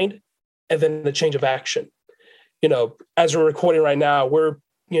mind and then the change of action. You know, as we're recording right now, we're,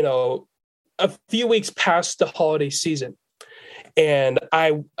 you know, a few weeks past the holiday season. And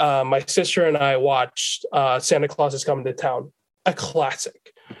my sister and I watched Santa Claus is Coming to Town, a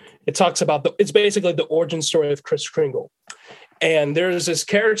classic. It talks about it's basically the origin story of Kris Kringle. And there's this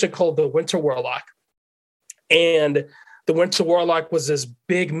character called the Winter Warlock. And the Winter Warlock was this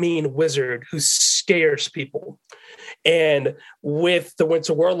big, mean wizard who scares people. And with the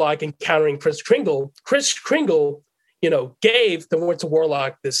Winter Warlock encountering Kris Kringle, gave the Winter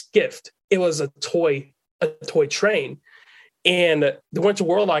Warlock this gift. It was a toy train. And the Winter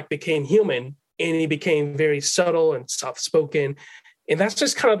Warlock became human, and he became very subtle and soft-spoken. And that's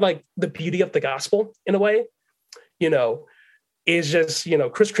just kind of like the beauty of the gospel in a way, is just,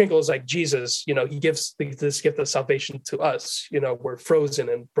 Kris Kringle is like Jesus, he gives this gift of salvation to us. We're frozen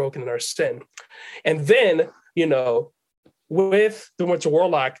and broken in our sin. And then, with the Winter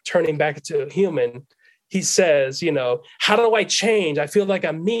Warlock turning back into a human, he says, how do I change? I feel like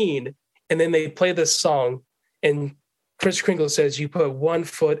I'm mean. And then they play this song, and Kris Kringle says, you put one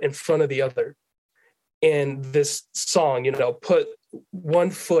foot in front of the other. And this song, put one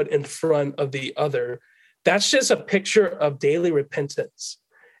foot in front of the other. That's just a picture of daily repentance.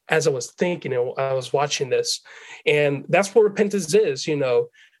 As I was thinking, I was watching this, and that's what repentance is,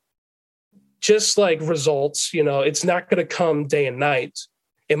 just like results, it's not going to come day and night.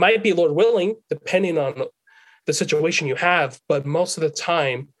 It might be, Lord willing, depending on the situation you have, but most of the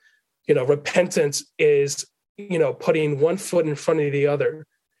time, repentance is, putting one foot in front of the other,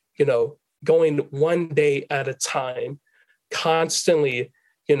 going one day at a time, constantly,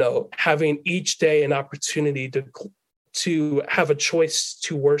 having each day an opportunity to have a choice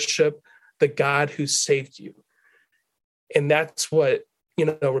to worship the God who saved you. And that's what,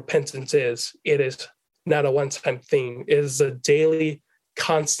 repentance is. It is not a one-time thing. It is a daily,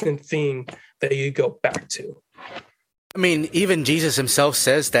 constant thing that you go back to. I mean, even Jesus himself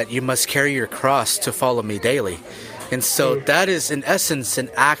says that you must carry your cross to follow me daily. And so that is, in essence, an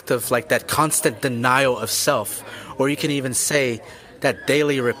act of like that constant denial of self. Or you can even say that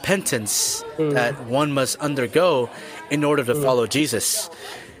daily repentance that one must undergo in order to follow Jesus.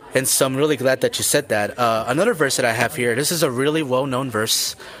 And so I'm really glad that you said that. Another verse that I have here, this is a really well-known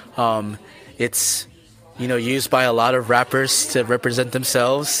verse. It's, used by a lot of rappers to represent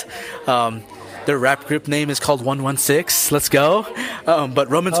themselves. Their rap group name is called 116. Let's go. But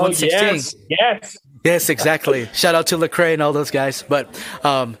Romans 1:16. Yes, exactly. Shout out to Lecrae and all those guys. But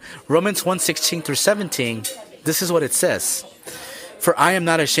Romans 1:16 through 17, this is what it says. For I am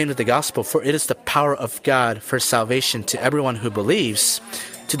not ashamed of the gospel, for it is the power of God for salvation to everyone who believes,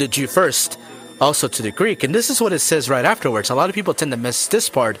 to the Jew first, also to the Greek. And this is what it says right afterwards. A lot of people tend to miss this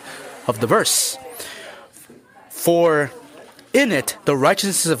part of the verse. For in it, the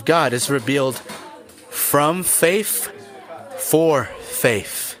righteousness of God is revealed from faith for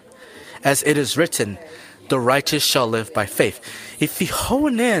faith. As it is written, the righteous shall live by faith. If you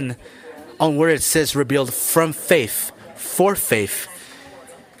hone in on where it says revealed from faith for faith,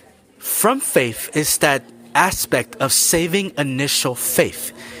 from faith is that aspect of saving initial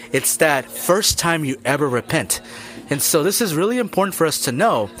faith. It's that first time you ever repent. And so this is really important for us to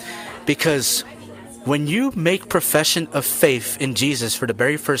know, because when you make profession of faith in Jesus for the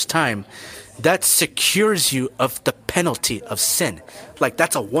very first time, that secures you of the penalty of sin. Like,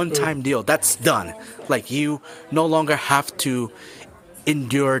 that's a one-time deal. That's done. Like, you no longer have to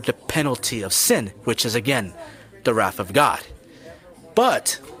endure the penalty of sin, which is, again, the wrath of God.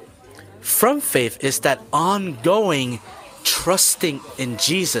 But from faith is that ongoing trusting in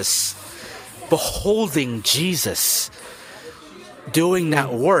Jesus, beholding Jesus, doing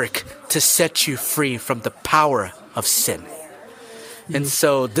that work to set you free from the power of sin. And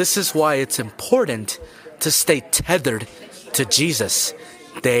so this is why it's important to stay tethered to Jesus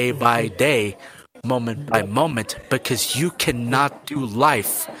day by day, moment by moment, because you cannot do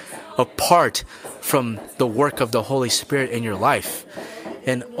life apart from the work of the Holy Spirit in your life.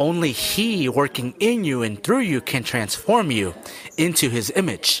 And only He working in you and through you can transform you into His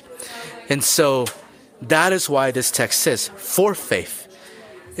image. And so that is why this text says, for faith.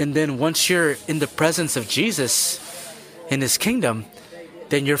 And then once you're in the presence of Jesus in His kingdom,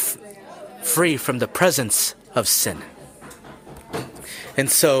 then you're free from the presence of sin. And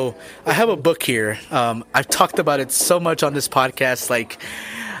so I have a book here. I've talked about it so much on this podcast. Like,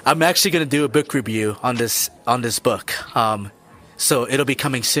 I'm actually going to do a book review on this book. So it'll be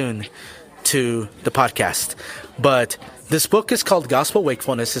coming soon to the podcast. But this book is called Gospel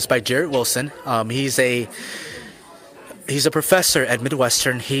Wakefulness. It's by Jarrett Wilson. He's a professor at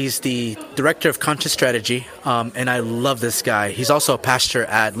Midwestern. He's the director of conscious strategy, and I love this guy. He's also a pastor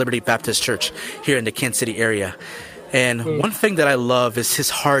at Liberty Baptist Church here in the Kansas City area. And one thing that I love is his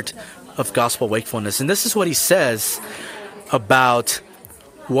heart of gospel wakefulness. And this is what he says about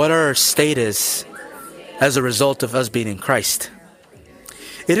what our state is as a result of us being in Christ.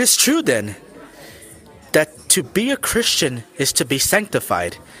 It is true then that to be a Christian is to be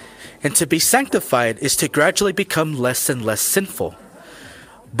sanctified, and to be sanctified is to gradually become less and less sinful.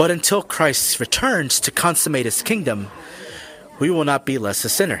 But until Christ returns to consummate his kingdom, we will not be less a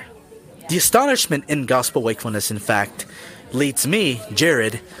sinner. The astonishment in gospel wakefulness, in fact, leads me,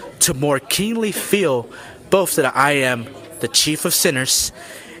 Jared, to more keenly feel both that I am the chief of sinners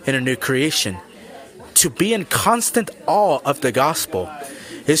and a new creation. To be in constant awe of the gospel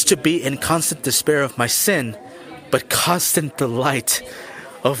is to be in constant despair of my sin, but constant delight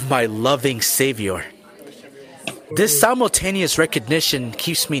of my loving Savior. This simultaneous recognition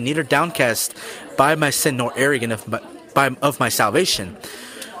keeps me neither downcast by my sin nor arrogant of my salvation,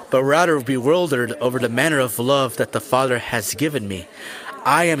 but rather bewildered over the manner of love that the Father has given me.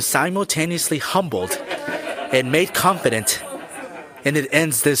 I am simultaneously humbled and made confident, and it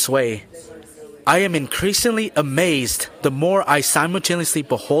ends this way. I am increasingly amazed the more I simultaneously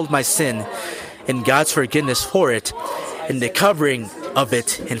behold my sin and God's forgiveness for it, and the covering of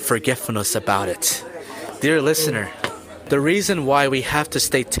it and forgetfulness about it. Dear listener, the reason why we have to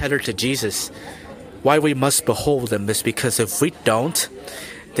stay tethered to Jesus, why we must behold him, is because if we don't,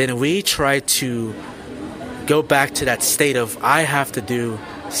 then we try to go back to that state of I have to do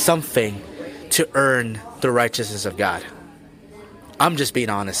something to earn the righteousness of God. I'm just being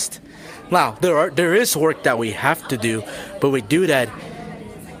honest. Now, there is work that we have to do, but we do that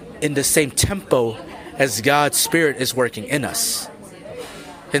in the same tempo as God's Spirit is working in us.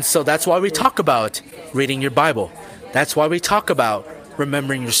 And so that's why we talk about reading your Bible. That's why we talk about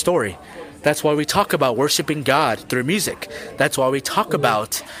remembering your story. That's why we talk about worshiping God through music. That's why we talk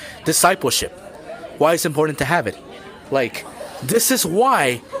about discipleship. Why it's important to have it. Like, this is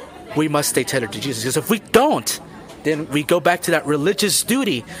why we must stay tethered to Jesus. Because if we don't, then we go back to that religious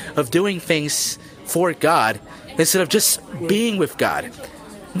duty of doing things for God instead of just being with God.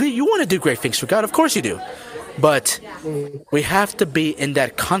 You want to do great things for God, of course you do. But we have to be in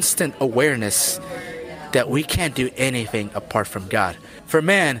that constant awareness that we can't do anything apart from God. For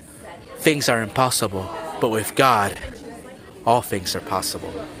man, things are impossible, but with God, all things are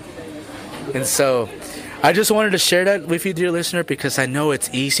possible. And so, I just wanted to share that with you, dear listener, because I know it's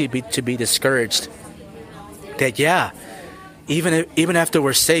easy to be discouraged. That even after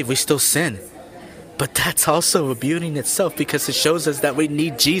we're saved, we still sin. But that's also a beauty in itself, because it shows us that we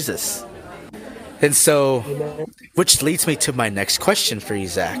need Jesus. And so, which leads me to my next question for you,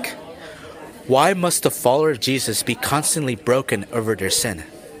 Zakk. Why must the follower of Jesus be constantly broken over their sin?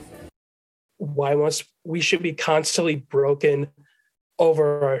 We should be constantly broken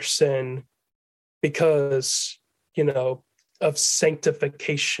over our sin because, of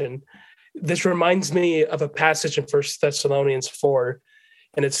sanctification. This reminds me of a passage in 1 Thessalonians 4,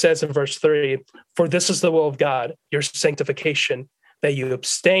 and it says in verse 3, "For this is the will of God, your sanctification, that you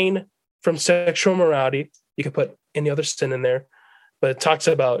abstain from sexual immorality." You could put any other sin in there, but it talks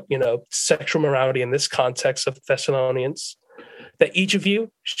about, sexual morality in this context of Thessalonians, "that each of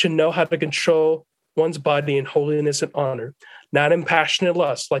you should know how to control one's body in holiness and honor, not in passionate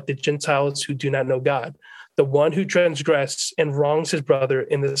lust like the Gentiles who do not know God. The one who transgresses and wrongs his brother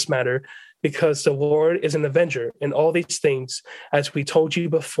in this matter, because the Lord is an avenger in all these things, as we told you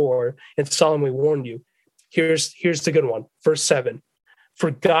before and solemnly warned you." Here's the good one. Verse 7.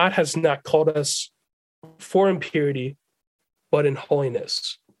 "For God has not called us for impurity, but in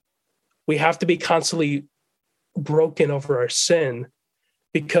holiness." We have to be constantly broken over our sin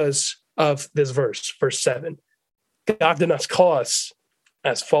because of this verse 7. God did not call us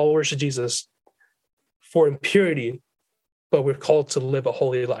as followers of Jesus for impurity, but we're called to live a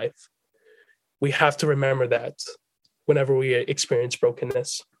holy life. We have to remember that whenever we experience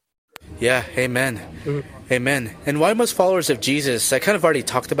brokenness. Yeah, amen. Mm-hmm. Amen. And why must followers of Jesus, I kind of already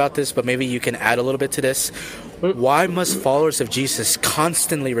talked about this, but maybe you can add a little bit to this. Mm-hmm. Why must followers of Jesus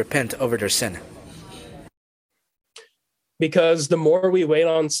constantly repent over their sin? Because the more we weigh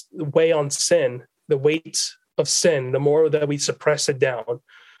on sin, the weight of sin, the more that we suppress it down,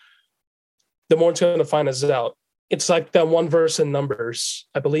 the more it's going to find us out. It's like that one verse in Numbers.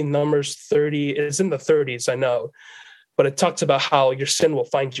 I believe Numbers 30. It's in the 30s, I know. But it talks about how your sin will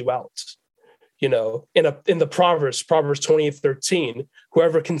find you out. In the Proverbs 20:13,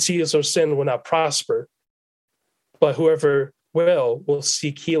 whoever conceals their sin will not prosper, but whoever will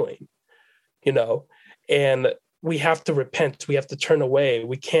seek healing. And we have to repent. We have to turn away.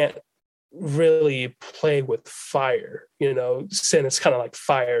 We can't really play with fire. Sin is kind of like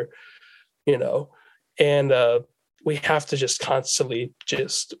fire, and we have to just constantly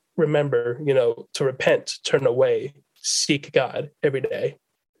just remember, to repent, turn away, seek God every day.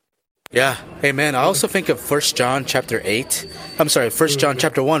 Yeah, amen. I also think of First John chapter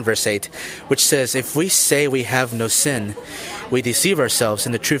 1 verse 8, which says, if we say we have no sin, we deceive ourselves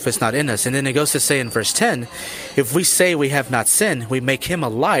and the truth is not in us. And then it goes to say in verse 10, if we say we have not sinned, we make him a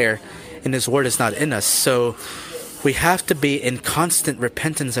liar and his word is not in us. So we have to be in constant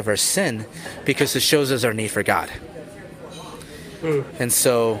repentance of our sin because it shows us our need for God. And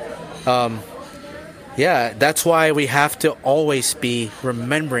so, that's why we have to always be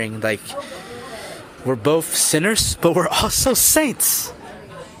remembering, like, we're both sinners, but we're also saints.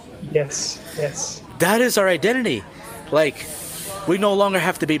 Yes. That is our identity. Like, we no longer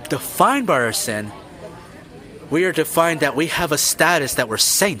have to be defined by our sin. We are defined that we have a status that we're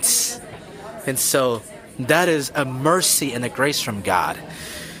saints. And so that is a mercy and a grace from God.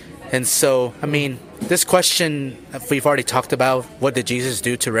 And so, I mean, this question we've already talked about, what did Jesus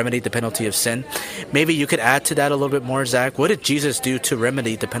do to remedy the penalty of sin? Maybe you could add to that a little bit more, Zakk. What did Jesus do to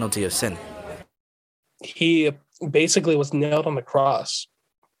remedy the penalty of sin? He basically was nailed on the cross.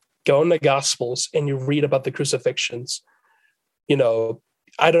 Go in the Gospels and you read about the crucifixions. You know,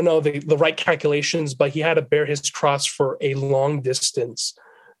 I don't know the right calculations, but he had to bear his cross for a long distance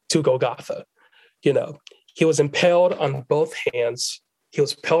to Golgotha. You know, he was impaled on both hands. He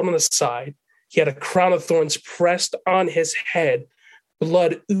was impaled on the side. He had a crown of thorns pressed on his head,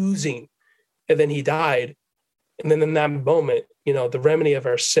 blood oozing, and then he died. And then in that moment, you know, the remedy of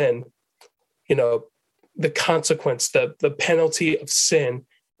our sin, you know, the consequence, the penalty of sin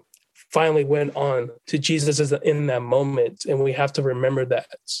finally went on to Jesus in that moment. And we have to remember that,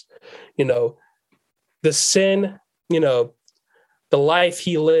 you know, the sin, you know, the life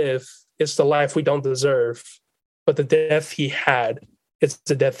he lived is the life we don't deserve, but the death he had, it's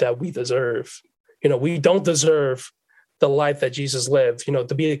the death that we deserve. You know, we don't deserve the life that Jesus lived, you know,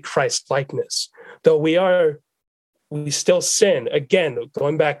 to be a Christ likeness. Though we still sin. Again,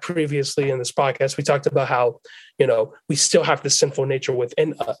 going back previously in this podcast, we talked about how, you know, we still have the sinful nature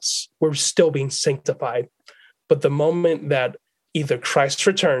within us. We're still being sanctified. But the moment that either Christ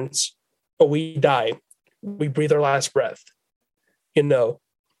returns or we die, we breathe our last breath, you know,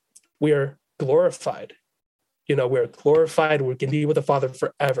 we are glorified. You know, we're glorified. We can be with the Father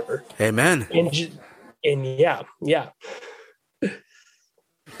forever. Amen. And yeah.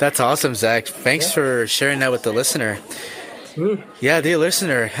 That's awesome, Zakk. Thanks for sharing that with the listener. Yeah, dear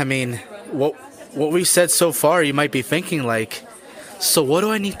listener, I mean, what we said so far, you might be thinking like, so what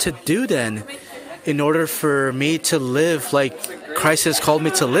do I need to do then in order for me to live like Christ has called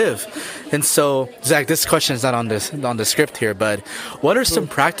me to live? And so, Zakk, this question is not on the script here, but what are some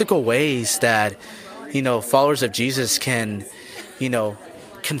practical ways that, you know, followers of Jesus can, you know,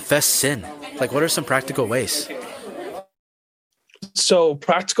 confess sin? Like, what are some practical ways? So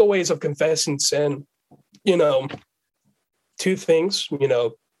practical ways of confessing sin, you know, two things, you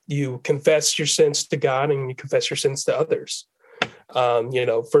know, you confess your sins to God and you confess your sins to others. You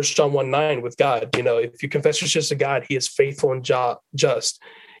know, 1 John 1:9 with God, you know, if you confess your sins to God, he is faithful and just,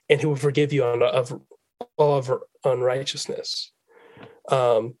 and he will forgive you of all of unrighteousness.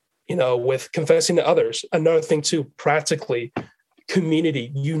 You know, with confessing to others, another thing too, practically,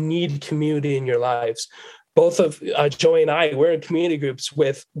 community. You need community in your lives. Both of Joey and I, we're in community groups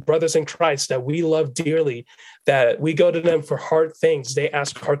with brothers in Christ that we love dearly, that we go to them for hard things. They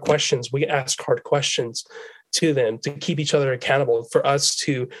ask hard questions. We ask hard questions to them to keep each other accountable, for us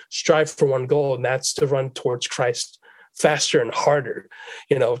to strive for one goal, and that's to run towards Christ faster and harder.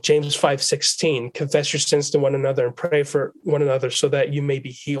 You know, James 5:16, confess your sins to one another and pray for one another so that you may be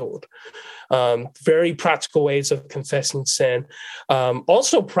healed. Very practical ways of confessing sin.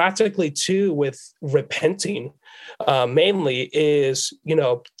 Also practically too with repenting, mainly is, you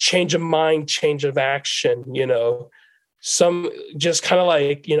know, change of mind, change of action, you know, some just kind of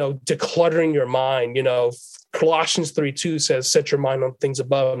like, you know, decluttering your mind. You know, Colossians 3:2 says, set your mind on things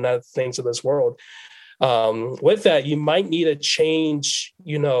above, not things of this world. With that, you might need to change,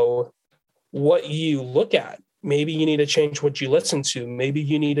 you know, what you look at. Maybe you need to change what you listen to. Maybe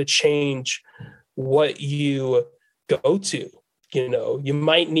you need to change what you go to. You know, you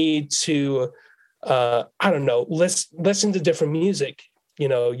might need to, I don't know, listen to different music. You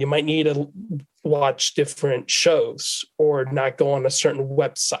know, you might need to watch different shows or not go on a certain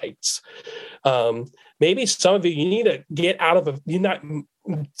websites. Maybe some of you need to get out of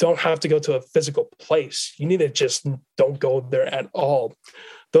don't have to go to a physical place. You need to just don't go there at all.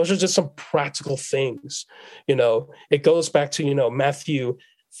 Those are just some practical things. You know, it goes back to, you know, Matthew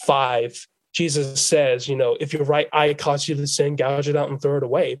 5. Jesus says, you know, if your right eye causes you to sin, gouge it out and throw it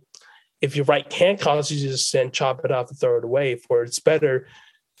away. If your right hand causes you to sin, chop it off and throw it away. For it's better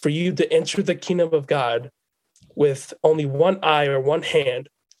for you to enter the kingdom of God with only one eye or one hand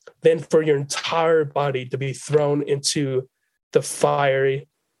than for your entire body to be thrown into the fiery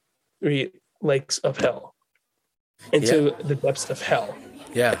lakes of hell, into the depths of hell.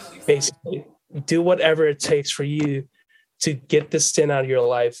 Yeah. Basically, do whatever it takes for you to get the sin out of your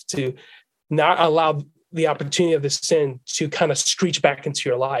life, to not allow the opportunity of the sin to kind of screech back into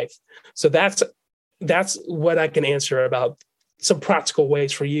your life. So that's what I can answer about some practical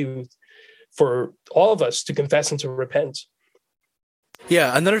ways for you, for all of us to confess and to repent.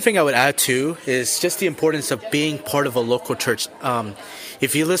 Yeah, another thing I would add too is just the importance of being part of a local church.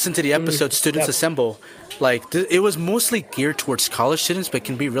 If you listen to the episode Students Assemble, it was mostly geared towards college students, but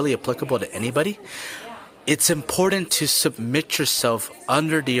can be really applicable to anybody. It's important to submit yourself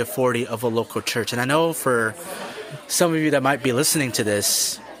under the authority of a local church. And I know for some of you that might be listening to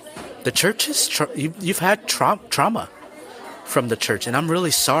this, the church is you've had trauma from the church, and I'm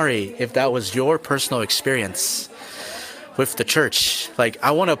really sorry if that was your personal experience with the church.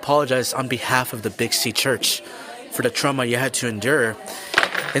 I want to apologize on behalf of the Big C Church for the trauma you had to endure.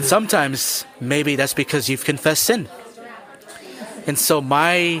 And sometimes maybe that's because you've confessed sin. And so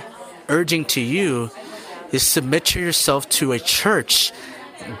my urging to you is submit yourself to a church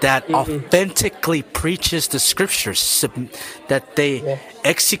that authentically preaches the scriptures, that they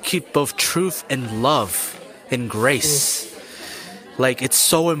execute both truth and love and grace. It's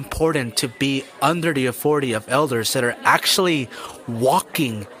so important to be under the authority of elders that are actually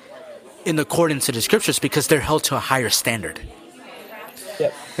walking in accordance to the scriptures, because they're held to a higher standard.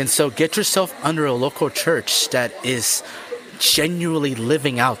 Yep. And so get yourself under a local church that is genuinely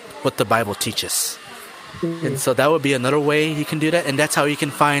living out what the Bible teaches. And so that would be another way you can do that. And that's how you can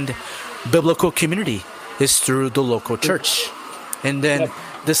find biblical community, is through the local church. And then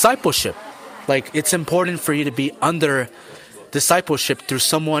discipleship. It's important for you to be under discipleship through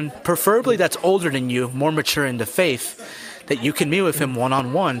someone, preferably that's older than you, more mature in the faith, that you can meet with him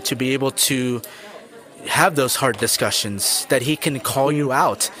one-on-one to be able to have those hard discussions, that he can call you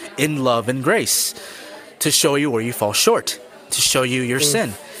out in love and grace to show you where you fall short, to show you your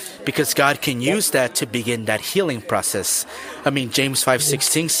sin, because God can use that to begin that healing process. James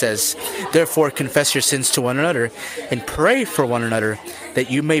 5:16 says, "Therefore confess your sins to one another and pray for one another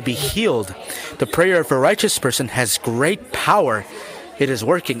that you may be healed. The prayer of a righteous person has great power. It is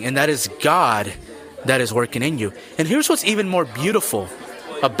working," and that is God that is working in you. And here's what's even more beautiful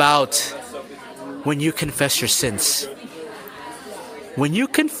about when you confess your sins. When you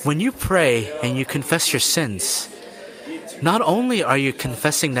pray and you confess your sins, not only are you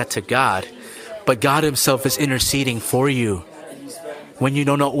confessing that to God, but God himself is interceding for you. When you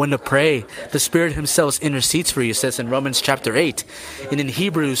don't know when to pray, the Spirit himself intercedes for you, it says in Romans chapter 8. And in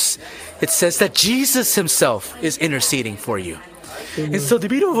Hebrews, it says that Jesus himself is interceding for you. And so the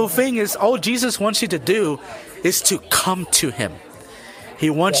beautiful thing is, all Jesus wants you to do is to come to him. He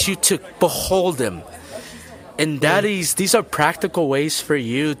wants you to behold him. And these are practical ways for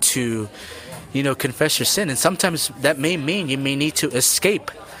you to, confess your sin. And sometimes that may mean you may need to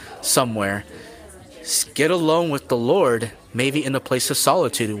escape somewhere. Get alone with the Lord, maybe in a place of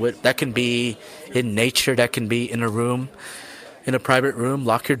solitude. That can be in nature, that can be in a room, in a private room.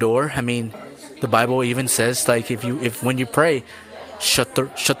 Lock your door. The Bible even says, if when you pray, shut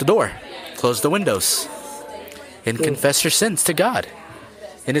the door, close the windows, and confess your sins to God.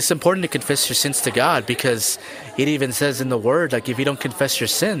 And it's important to confess your sins to God, because it even says in the Word, if you don't confess your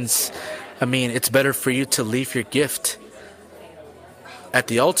sins, it's better for you to leave your gift at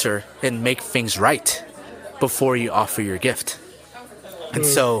the altar and make things right before you offer your gift. And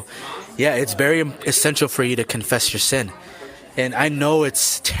so, it's very essential for you to confess your sin. And I know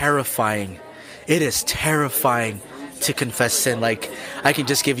it's terrifying. It is terrifying to confess sin. I can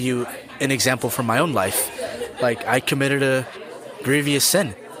just give you an example from my own life. I committed a grievous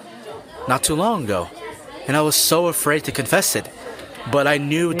sin not too long ago, and I was so afraid to confess it. But I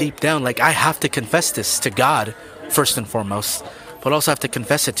knew deep down, I have to confess this to God first and foremost, but also have to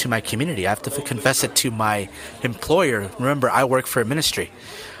confess it to my community. I have to confess it to my employer. Remember, I work for a ministry,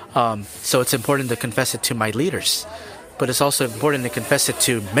 so it's important to confess it to my leaders, but it's also important to confess it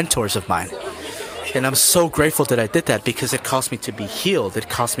to mentors of mine. And I'm so grateful that I did that, because it caused me to be healed. It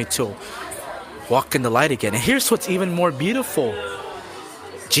caused me to walk in the light again. And here's what's even more beautiful.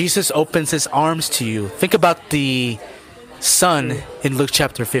 Jesus opens his arms to you. Think about the son in Luke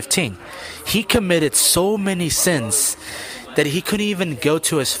chapter 15. He committed so many sins that he couldn't even go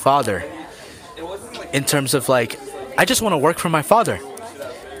to his father in terms of I just want to work for my father.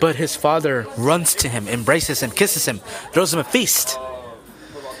 But his father runs to him, embraces him, kisses him, throws him a feast.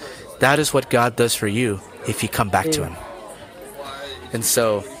 That is what God does for you if you come back to him. And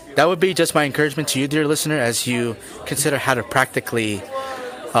so that would be just my encouragement to you, dear listener, as you consider how to practically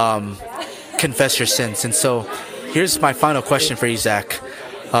confess your sins. And so here's my final question for you, Zakk.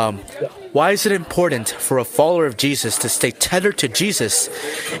 Why is it important for a follower of Jesus to stay tethered to Jesus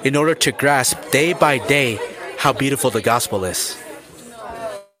in order to grasp day by day how beautiful the gospel is?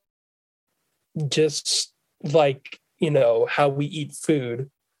 Just like, how we eat food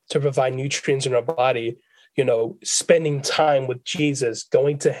to provide nutrients in our body, spending time with Jesus,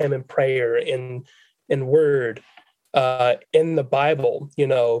 going to him in prayer, in word, in the Bible,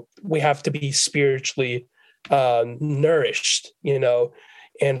 we have to be spiritually nourished,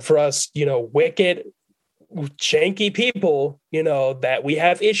 and for us, wicked, janky people, that we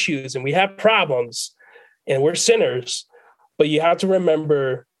have issues and we have problems and we're sinners, but you have to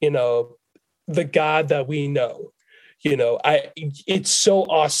remember, the God that we know. It's so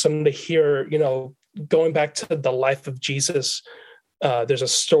awesome to hear, going back to the life of Jesus. There's a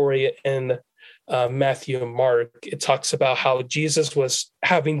story in Matthew and Mark. It talks about how Jesus was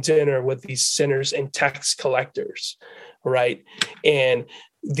having dinner with these sinners and tax collectors, right? And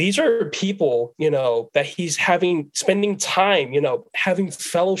these are people, that he's spending time, having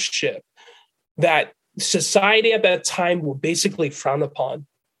fellowship that society at that time will basically frown upon.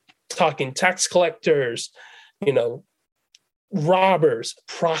 Talking tax collectors, robbers,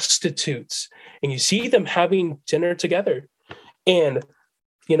 prostitutes, and you see them having dinner together. And,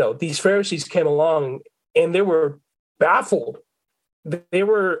 these Pharisees came along and they were baffled. They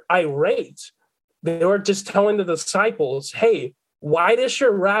were irate. They were just telling the disciples, hey, why does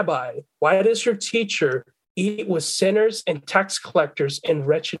your teacher eat with sinners and tax collectors and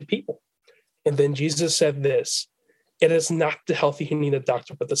wretched people? And then Jesus said this, it is not the healthy who need a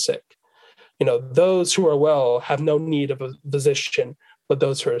doctor, but the sick. Those who are well have no need of a physician, but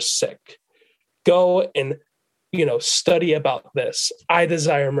those who are sick. Go and, study about this. I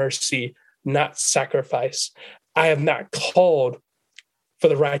desire mercy, not sacrifice. I have not called for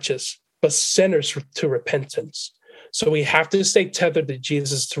the righteous, but sinners to repentance. So we have to stay tethered to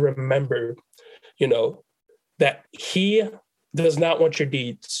Jesus to remember, that he does not want your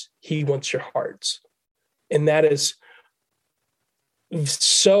deeds. He wants your hearts. And that is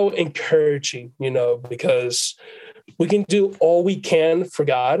so encouraging, because we can do all we can for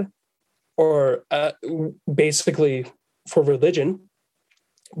God or basically for religion.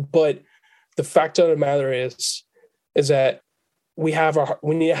 But the fact of the matter is that we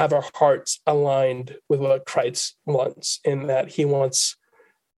need to have our hearts aligned with what Christ wants, and that he wants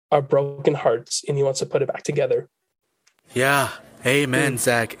our broken hearts and he wants to put it back together. Yeah. Amen,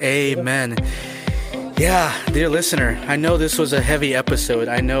 Zakk. Amen. Yeah, dear listener, I know this was a heavy episode.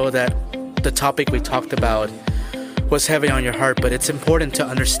 I know that the topic we talked about was heavy on your heart, but it's important to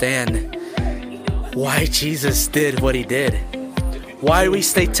understand why Jesus did what he did. Why we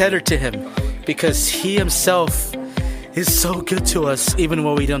stay tethered to him. Because he himself is so good to us, even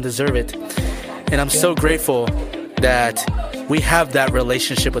when we don't deserve it. And I'm so grateful that we have that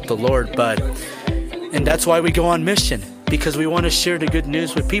relationship with the Lord. And that's why we go on mission. Because we want to share the good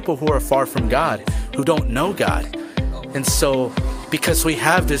news with people who are far from God, who don't know God. And so, because we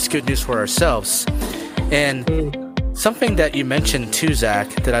have this good news for ourselves. And something that you mentioned too,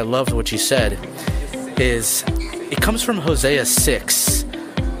 Zakk, that I loved what you said, is it comes from Hosea 6.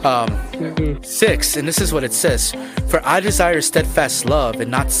 6, and this is what it says. For I desire steadfast love and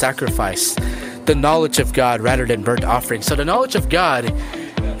not sacrifice, the knowledge of God rather than burnt offering. So the knowledge of God,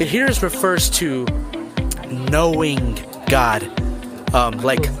 it here refers to knowing God,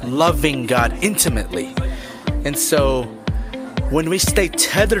 like loving God intimately. And so when we stay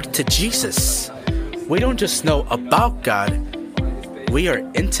tethered to Jesus, we don't just know about God, we are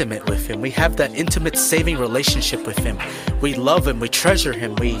intimate with him. We have that intimate saving relationship with him. We love him, we treasure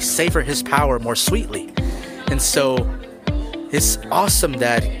him, we savor his power more sweetly. And so it's awesome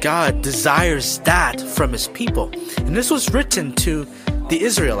that God desires that from his people. And this was written to the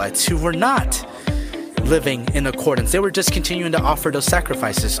Israelites who were not living in accordance. They were just continuing to offer those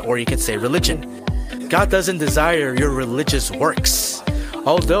sacrifices, or you could say religion. God doesn't desire your religious works.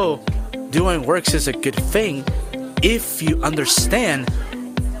 Although doing works is a good thing, if you understand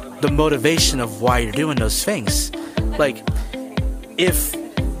the motivation of why you're doing those things. Like, if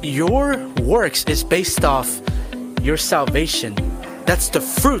your works is based off your salvation, that's the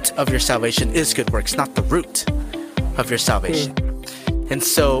fruit of your salvation is good works, not the root of your salvation. And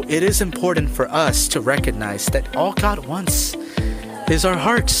so it is important for us to recognize that all God wants is our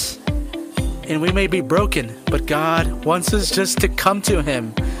hearts. And we may be broken, but God wants us just to come to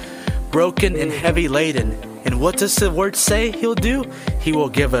him, broken and heavy laden. And what does the word say he'll do? He will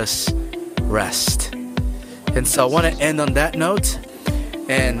give us rest. And so I want to end on that note.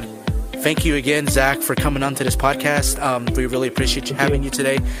 And thank you again, Zakk, for coming on to this podcast. We really appreciate having you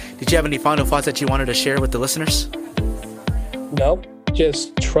today. Did you have any final thoughts that you wanted to share with the listeners? No,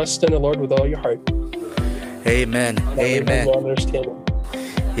 just trust in the Lord with all your heart. Amen. Amen.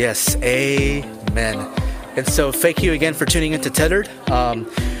 Yes, amen. And so thank you again for tuning into Tethered.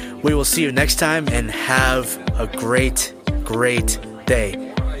 We will see you next time, and have a great, great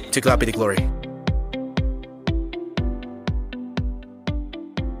day. To God be the glory.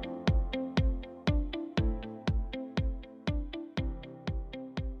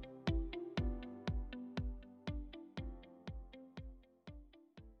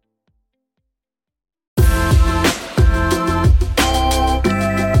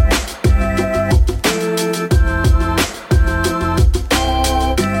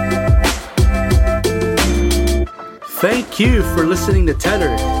 Thank you for listening to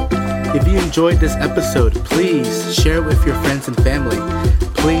Tethered. If you enjoyed this episode, please share it with your friends and family.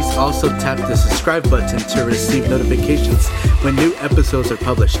 Please also tap the subscribe button to receive notifications when new episodes are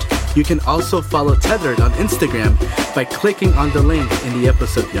published. You can also follow Tethered on Instagram by clicking on the link in the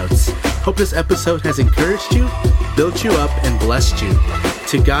episode notes. Hope this episode has encouraged you, built you up, and blessed you.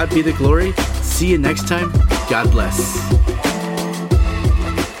 To God be the glory. See you next time. God bless.